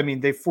 But I mean,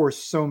 they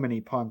forced so many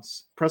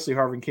punts. Presley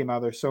Harvin came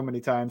out there so many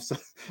times to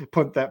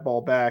punt that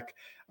ball back.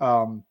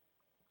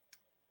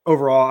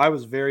 Overall, I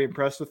was very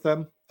impressed with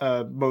them.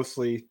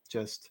 Mostly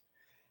just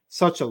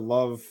such a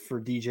love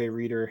for DJ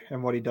Reader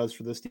and what he does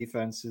for this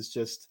defense is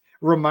just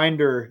a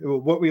reminder.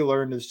 What we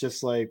learned is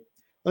just like,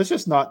 let's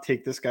just not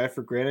take this guy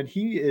for granted.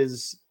 He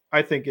is,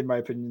 I think, in my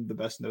opinion, the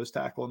best nose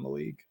tackle in the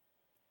league.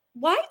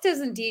 Why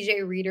doesn't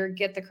DJ Reader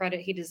get the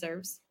credit he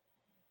deserves?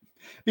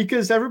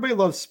 Because everybody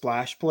loves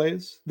splash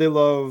plays. They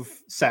love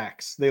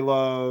sacks. They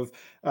love,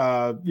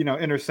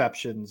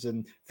 interceptions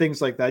and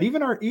things like that.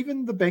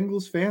 Even the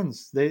Bengals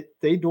fans,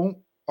 they don't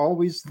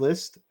always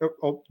list,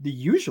 they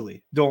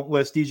usually don't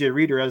list DJ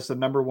Reader as the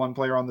number one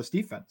player on this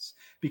defense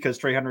because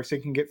Trey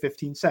Hendrickson can get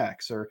 15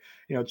 sacks, or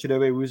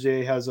Chidobe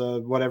Awuzie has a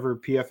whatever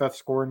PFF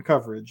score in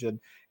coverage, and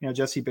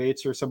Jesse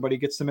Bates or somebody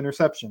gets some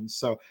interceptions.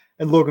 So,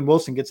 and Logan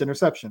Wilson gets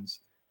interceptions.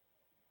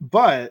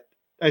 But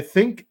I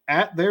think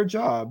at their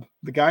job,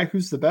 the guy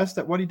who's the best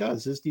at what he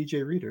does is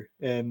DJ Reader.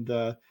 And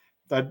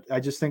I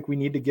just think we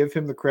need to give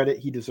him the credit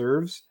he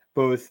deserves,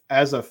 both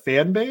as a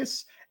fan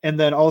base and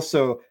then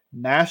also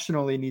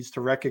nationally needs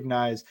to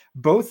recognize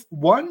both.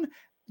 One,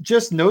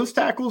 just nose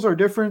tackles are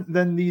different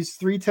than these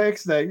three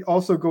techs that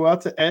also go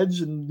out to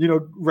edge and,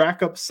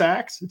 rack up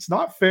sacks. It's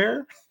not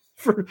fair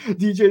for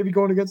DJ to be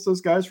going against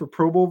those guys for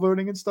Pro Bowl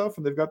voting and stuff.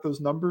 And they've got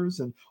those numbers,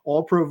 and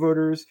all pro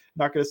voters,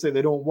 not going to say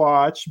they don't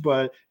watch,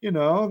 but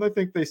they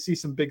think they see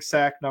some big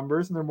sack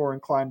numbers and they're more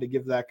inclined to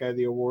give that guy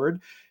the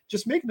award.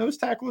 Just make nose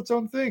tackle its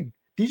own thing.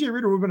 DJ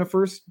Reader would have been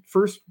a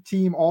first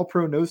team all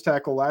pro nose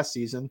tackle last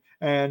season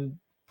and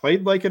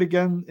played like it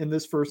again in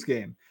this first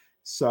game.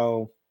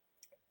 So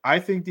I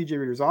think DJ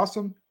Reader is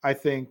awesome. I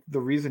think the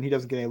reason he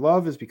doesn't get any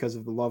love is because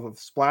of the love of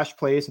splash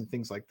plays and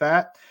things like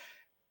that.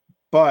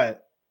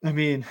 But I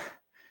mean,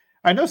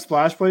 I know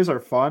splash plays are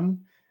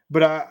fun,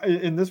 but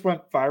and this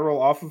went viral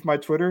off of my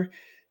Twitter.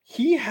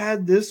 He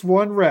had this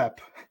one rep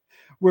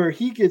where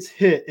he gets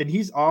hit and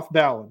he's off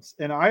balance.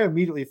 And I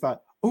immediately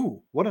thought,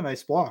 oh, what a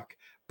nice block.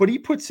 But he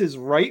puts his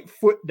right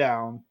foot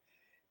down,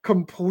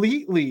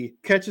 completely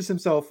catches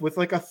himself with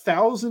like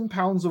 1,000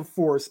 pounds of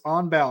force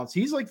on balance.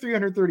 He's like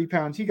 330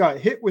 pounds. He got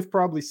hit with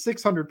probably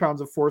 600 pounds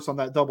of force on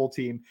that double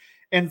team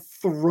and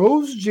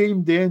throws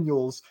James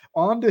Daniels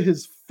onto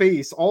his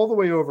face all the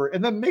way over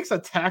and then makes a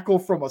tackle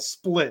from a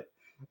split.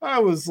 I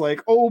was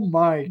like, oh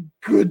my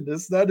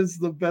goodness, that is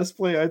the best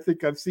play I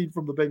think I've seen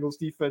from the Bengals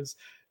defense.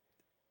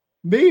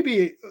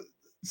 Maybe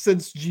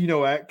since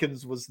Geno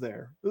Atkins was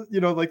there.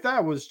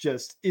 That was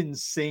just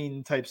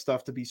insane type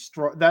stuff to be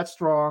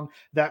strong,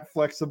 that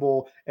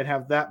flexible, and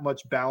have that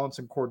much balance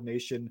and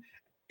coordination.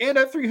 And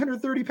at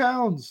 330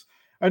 pounds,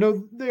 I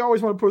know they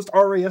always want to post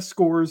RAS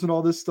scores and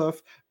all this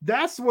stuff.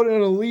 That's what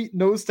an elite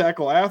nose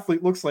tackle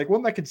athlete looks like.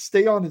 One that can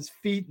stay on his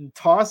feet and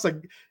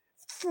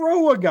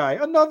throw a guy,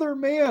 another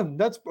man.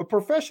 That's a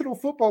professional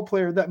football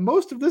player that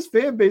most of this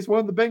fan base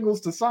wanted the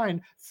Bengals to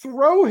sign.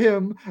 Throw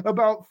him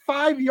about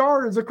 5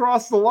 yards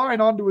across the line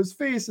onto his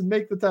face and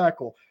make the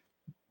tackle.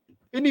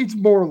 It needs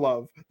more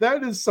love.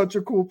 That is such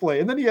a cool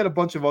play. And then he had a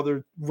bunch of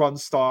other run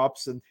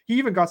stops, and he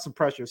even got some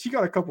pressures. He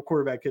got a couple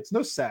quarterback hits,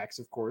 no sacks,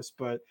 of course,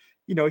 but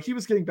he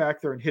was getting back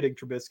there and hitting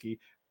Trubisky.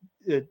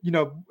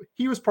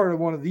 He was part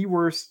of one of the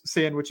worst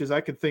sandwiches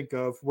I could think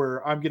of,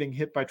 where I'm getting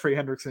hit by Trey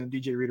Hendrickson and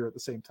DJ Reader at the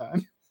same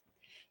time.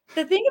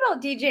 The thing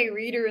about DJ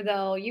Reader,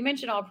 though, you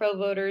mentioned all pro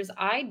voters.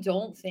 I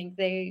don't think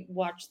they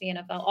watch the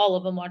NFL. All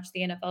of them watch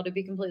the NFL, to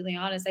be completely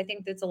honest. I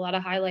think that's a lot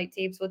of highlight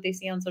tapes, what they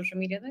see on social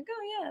media. They're like,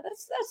 oh, yeah,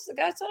 that's the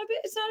guy. It's not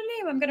a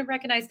name I'm going to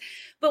recognize.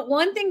 But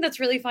one thing that's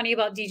really funny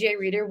about DJ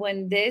Reader,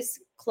 when this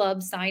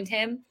club signed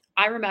him,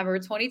 I remember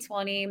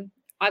 2020.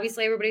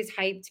 Obviously, everybody's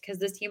hyped because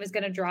this team is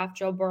going to draft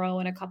Joe Burrow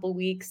in a couple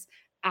weeks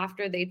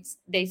after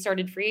they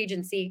started free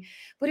agency.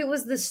 But it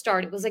was the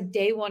start. It was like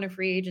day one of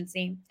free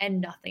agency and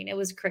nothing. It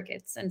was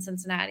crickets in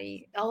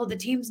Cincinnati. Oh, the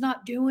team's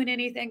not doing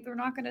anything. They're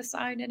not going to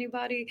sign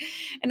anybody.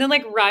 And then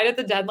right at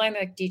the deadline,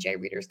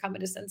 DJ Reader's coming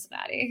to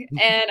Cincinnati.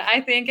 And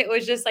I think it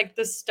was just like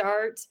the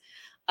start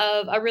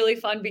of a really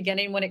fun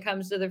beginning when it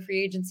comes to the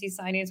free agency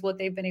signings, what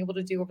they've been able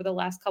to do over the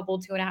last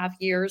 2.5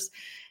 years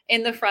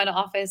in the front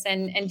office.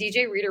 And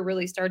DJ Reader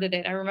really started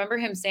it. I remember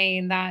him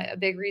saying that a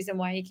big reason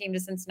why he came to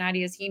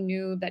Cincinnati is he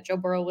knew that Joe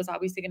Burrow was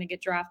obviously going to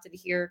get drafted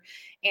here.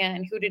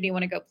 And who did he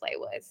want to go play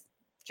with?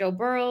 Joe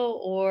Burrow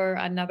or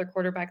another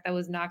quarterback that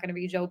was not going to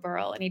be Joe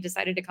Burrow. And he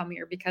decided to come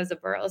here because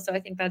of Burrow. So I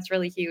think that's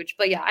really huge.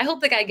 But yeah, I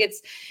hope the guy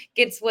gets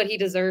what he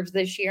deserves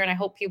this year. And I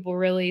hope people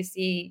really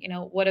see,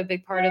 what a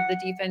big part of the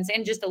defense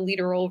and just a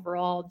leader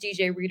overall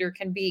DJ Reader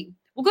can be.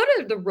 We'll go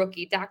to the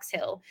rookie, Dax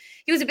Hill.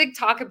 He was a big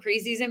talk of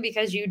preseason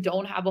because you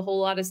don't have a whole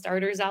lot of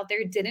starters out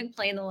there. Didn't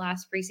play in the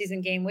last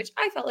preseason game, which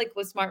I felt like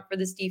was smart for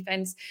this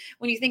defense.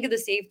 When you think of the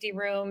safety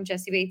room,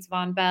 Jesse Bates,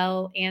 Von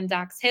Bell, and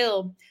Dax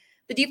Hill,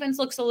 the defense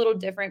looks a little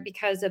different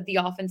because of the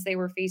offense they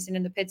were facing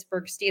in the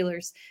Pittsburgh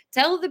Steelers.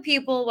 Tell the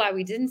people why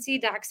we didn't see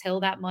Dax Hill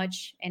that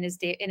much in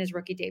his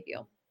rookie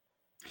debut.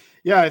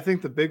 Yeah, I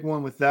think the big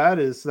one with that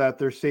is that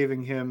they're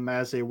saving him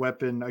as a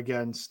weapon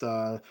against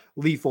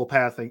lethal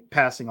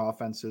passing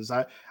offenses.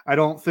 I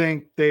don't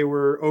think they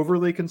were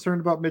overly concerned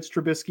about Mitch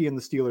Trubisky and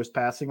the Steelers'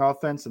 passing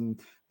offense and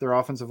their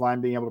offensive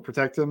line being able to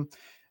protect him.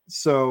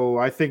 So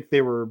I think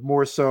they were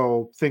more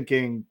so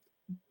thinking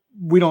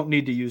we don't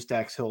need to use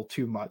Dax Hill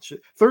too much.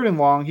 3rd and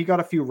long, he got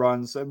a few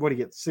runs. What did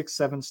he get?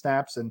 6-7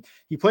 snaps, and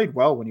he played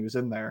well when he was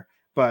in there.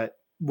 But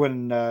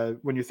when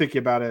you're thinking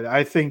about it,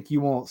 I think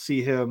you won't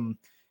see him.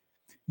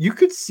 You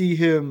could see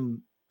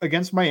him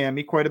against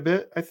Miami quite a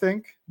bit. I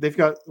think they've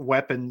got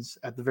weapons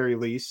at the very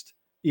least.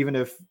 Even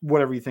if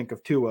whatever you think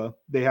of Tua,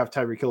 they have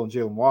Tyreek Hill and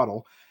Jalen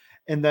Waddle.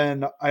 And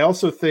then I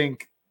also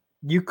think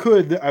you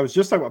could. I was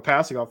just talking about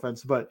passing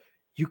offense, but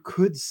you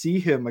could see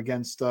him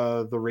against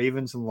the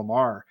Ravens and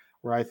Lamar,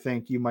 where I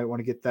think you might want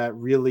to get that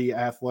really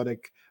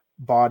athletic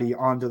body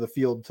onto the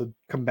field to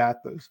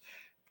combat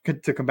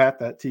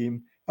that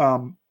team.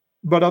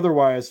 But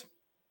otherwise,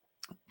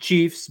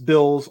 Chiefs,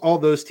 Bills, all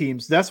those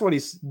teams, that's what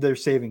they're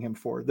saving him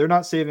for. They're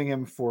not saving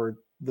him for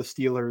the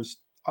Steelers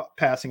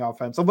passing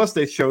offense, unless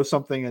they show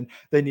something and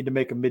they need to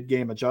make a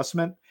mid-game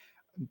adjustment,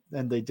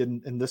 and they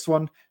didn't in this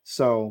one.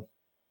 So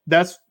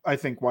that's, I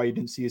think, why you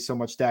didn't see so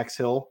much Dax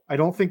Hill. I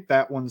don't think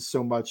that one's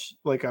so much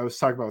like I was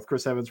talking about with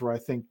Chris Evans, where I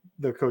think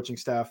the coaching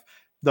staff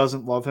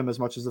doesn't love him as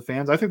much as the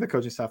fans. I think the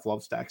coaching staff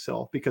loves Dax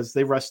Hill because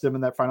they rested him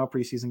in that final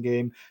preseason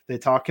game. They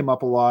talk him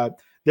up a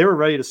lot. They were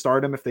ready to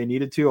start him if they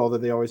needed to, although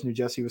they always knew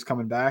Jesse was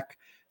coming back.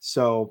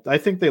 So I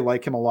think they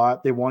like him a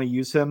lot. They want to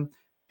use him.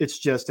 It's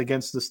just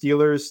against the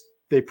Steelers,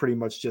 they pretty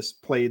much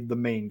just played the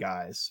main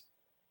guys.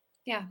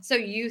 Yeah. So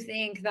you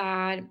think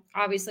that,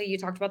 obviously you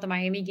talked about the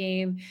Miami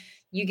game,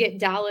 you get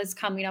Dallas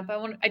coming up. I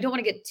don't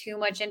want to get too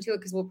much into it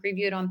because we'll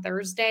preview it on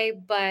Thursday,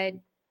 but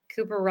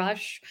Cooper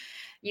Rush,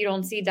 you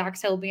don't see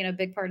Dax Hill being a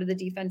big part of the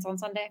defense on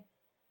Sunday?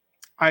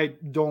 I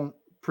don't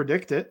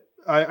predict it.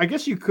 I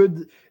guess you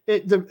could.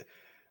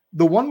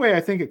 The one way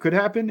I think it could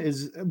happen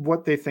is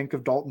what they think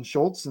of Dalton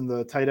Schultz in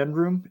the tight end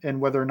room and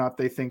whether or not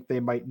they think they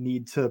might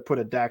need to put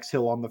a Dax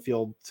Hill on the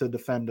field to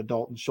defend a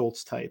Dalton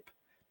Schultz type.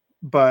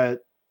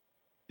 But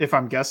if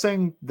I'm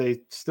guessing,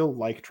 they still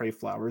like Trey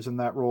Flowers in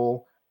that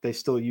role. They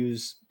still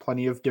use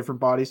plenty of different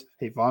bodies.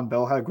 Hey, Von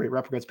Bell had a great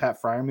rep against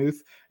Pat Freiermuth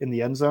in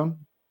the end zone.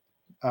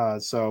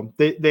 So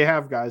they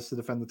have guys to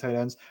defend the tight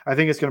ends. I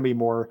think it's going to be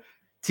more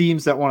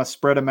teams that want to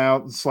spread them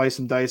out and slice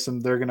and dice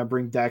them. They're going to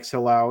bring Dax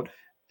Hill out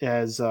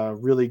as a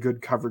really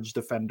good coverage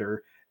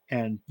defender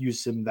and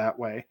use him that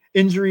way.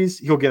 Injuries,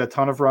 he'll get a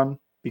ton of run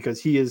because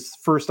he is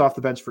first off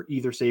the bench for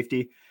either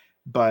safety.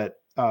 But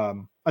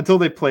until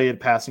they play a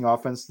passing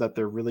offense that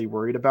they're really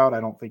worried about,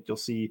 I don't think you'll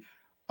see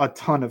a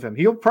ton of him.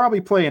 He'll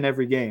probably play in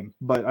every game,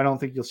 but I don't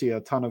think you'll see a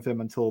ton of him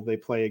until they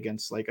play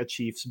against like a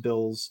Chiefs,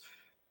 Bills,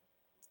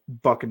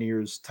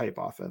 Buccaneers type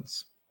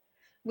offense.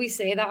 We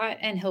say that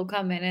and he'll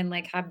come in and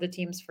like have the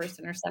team's first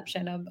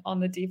interception on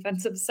the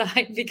defensive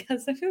side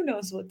because who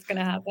knows what's going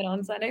to happen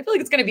on Sunday. I feel like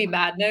it's going to be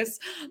madness,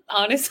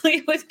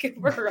 honestly, with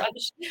Cooper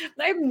Rush.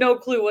 I have no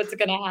clue what's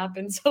going to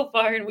happen so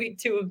far in week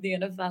 2 of the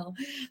NFL.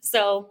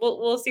 So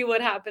we'll see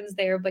what happens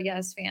there. But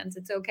yes, fans,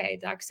 it's okay.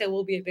 Dax Hill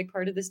will be a big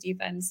part of this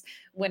defense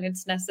when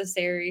it's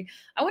necessary.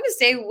 I want to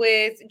stay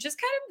with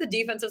just kind of the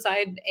defensive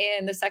side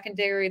and the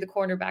secondary, the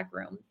cornerback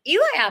room.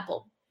 Eli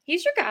Apple,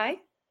 he's your guy.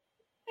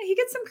 He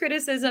gets some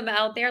criticism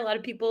out there. A lot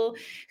of people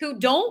who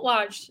don't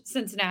watch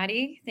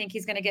Cincinnati think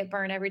he's going to get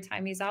burned every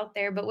time he's out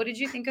there. But what did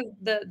you think of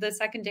the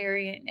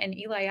secondary and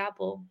Eli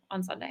Apple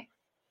on Sunday?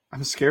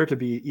 I'm scared to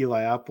be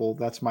Eli Apple.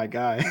 That's my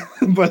guy.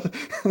 But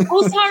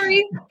oh,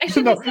 sorry.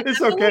 No,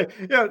 it's okay.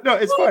 Yeah, no,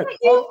 it's fine.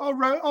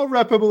 I'll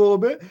rep him a little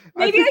bit.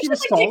 Maybe I should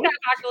take that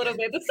back a little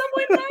bit. But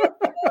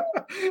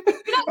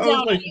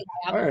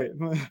all right.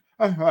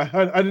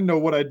 I didn't know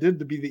what I did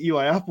to be the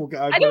Eli Apple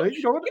guy, but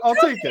you know what? I'll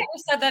take it.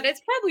 Said that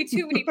it's probably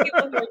too many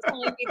people who are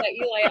telling me that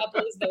Eli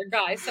Apple is their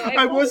guy. So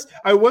I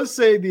was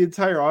saying the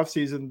entire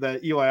offseason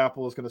that Eli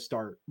Apple was going to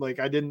start. Like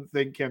I didn't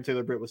think Cam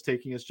Taylor-Britt was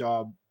taking his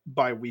job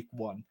by week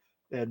 1.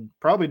 And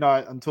probably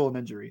not until an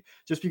injury,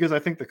 just because I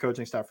think the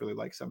coaching staff really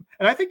likes him.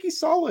 And I think he's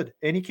solid.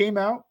 And he came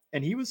out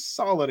and he was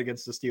solid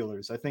against the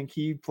Steelers. I think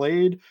he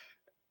played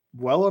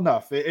well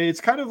enough.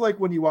 It's kind of like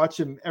when you watch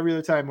him every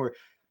other time where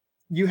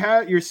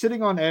you're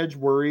sitting on edge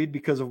worried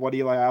because of what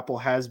Eli Apple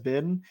has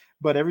been.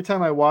 But every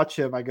time I watch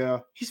him, I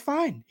go, he's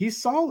fine. He's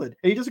solid.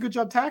 And he does a good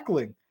job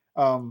tackling.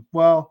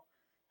 Well,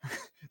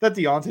 that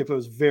Deontay play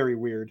was very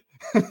weird.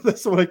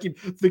 That's what I keep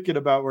thinking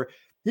about, where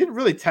he didn't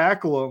really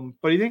tackle him,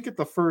 but he didn't get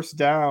the first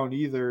down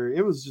either.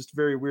 It was just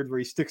very weird where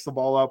he sticks the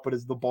ball out, but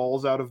the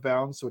ball's out of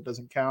bounds, so it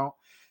doesn't count.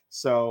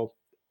 So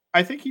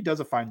I think he does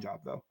a fine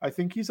job, though. I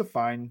think he's a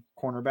fine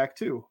cornerback,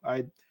 too.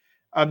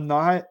 I'm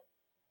not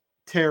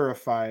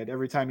terrified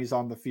every time he's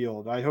on the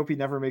field. I hope he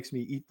never makes me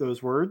eat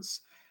those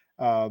words.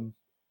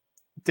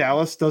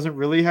 Dallas doesn't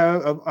really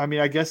have,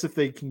 I guess if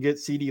they can get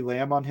CeeDee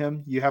Lamb on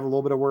him, you have a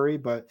little bit of worry,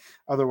 but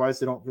otherwise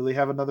they don't really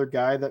have another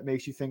guy that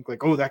makes you think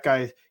like, oh, that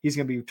guy, he's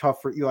going to be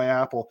tough for Eli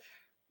Apple.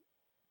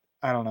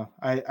 I don't know.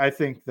 I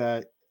think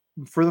that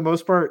for the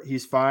most part,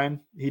 he's fine.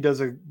 He does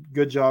a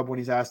good job when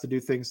he's asked to do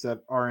things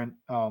that aren't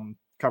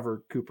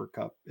cover Cooper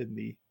Kupp in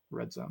the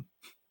red zone.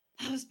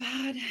 That was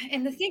bad.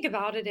 And the thing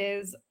about it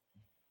is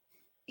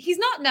he's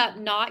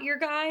not your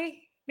guy.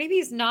 maybe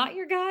he's not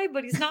your guy,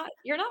 but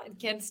you're not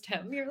against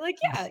him. You're like,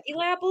 yeah,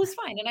 Eli Apple is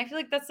fine. And I feel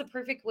like that's the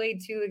perfect way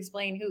to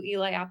explain who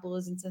Eli Apple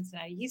is in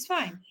Cincinnati. He's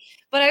fine.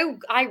 But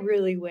I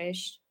really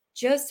wish,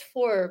 just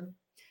for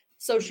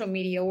social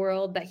media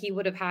world, that he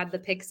would have had the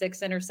pick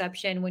six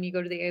interception when you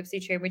go to the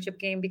AFC Championship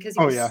game, because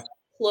he was so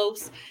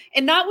close.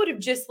 And that would have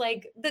just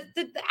like the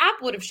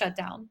app would have shut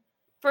down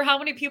for how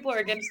many people are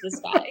against this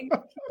guy. He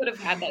would have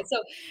had that.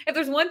 So if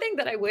there's one thing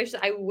that I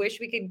wish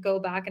we could go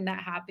back and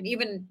that happen,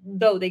 even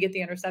though they get the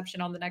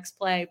interception on the next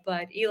play,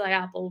 but Eli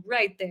Apple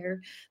right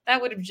there,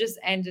 that would have just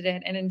ended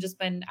it and just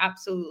been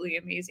absolutely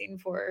amazing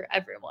for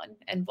everyone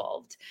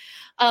involved.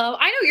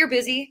 I know you're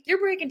busy. You're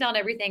breaking down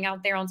everything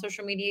out there on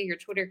social media, your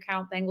Twitter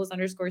account,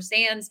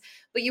 Bengals_Sands,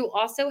 but you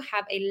also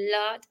have a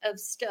lot of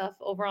stuff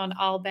over on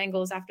All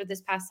Bengals after this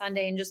past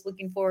Sunday, and just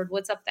looking forward.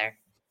 What's up there?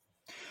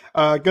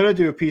 Gonna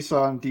do a piece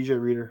on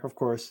DJ Reader, of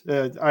course.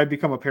 I've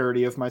become a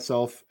parody of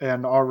myself,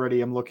 and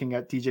already I'm looking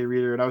at DJ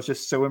Reader, and I was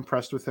just so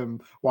impressed with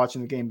him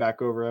watching the game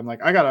back over. I'm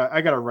like, I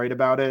gotta write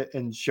about it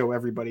and show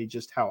everybody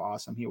just how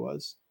awesome he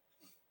was.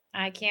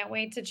 I can't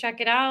wait to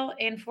check it out.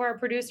 And for our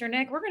producer,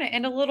 Nick, we're going to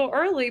end a little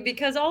early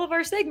because all of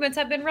our segments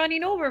have been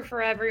running over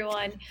for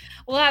everyone.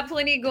 We'll have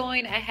plenty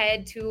going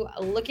ahead to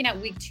looking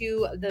at week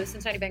 2 of the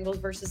Cincinnati Bengals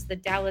versus the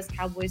Dallas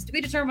Cowboys to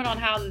be determined on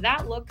how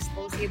that looks.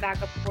 We'll see a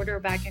backup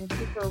quarterback in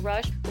Cooper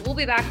Rush. But we'll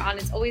be back on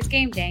It's Always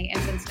Game Day in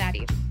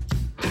Cincinnati.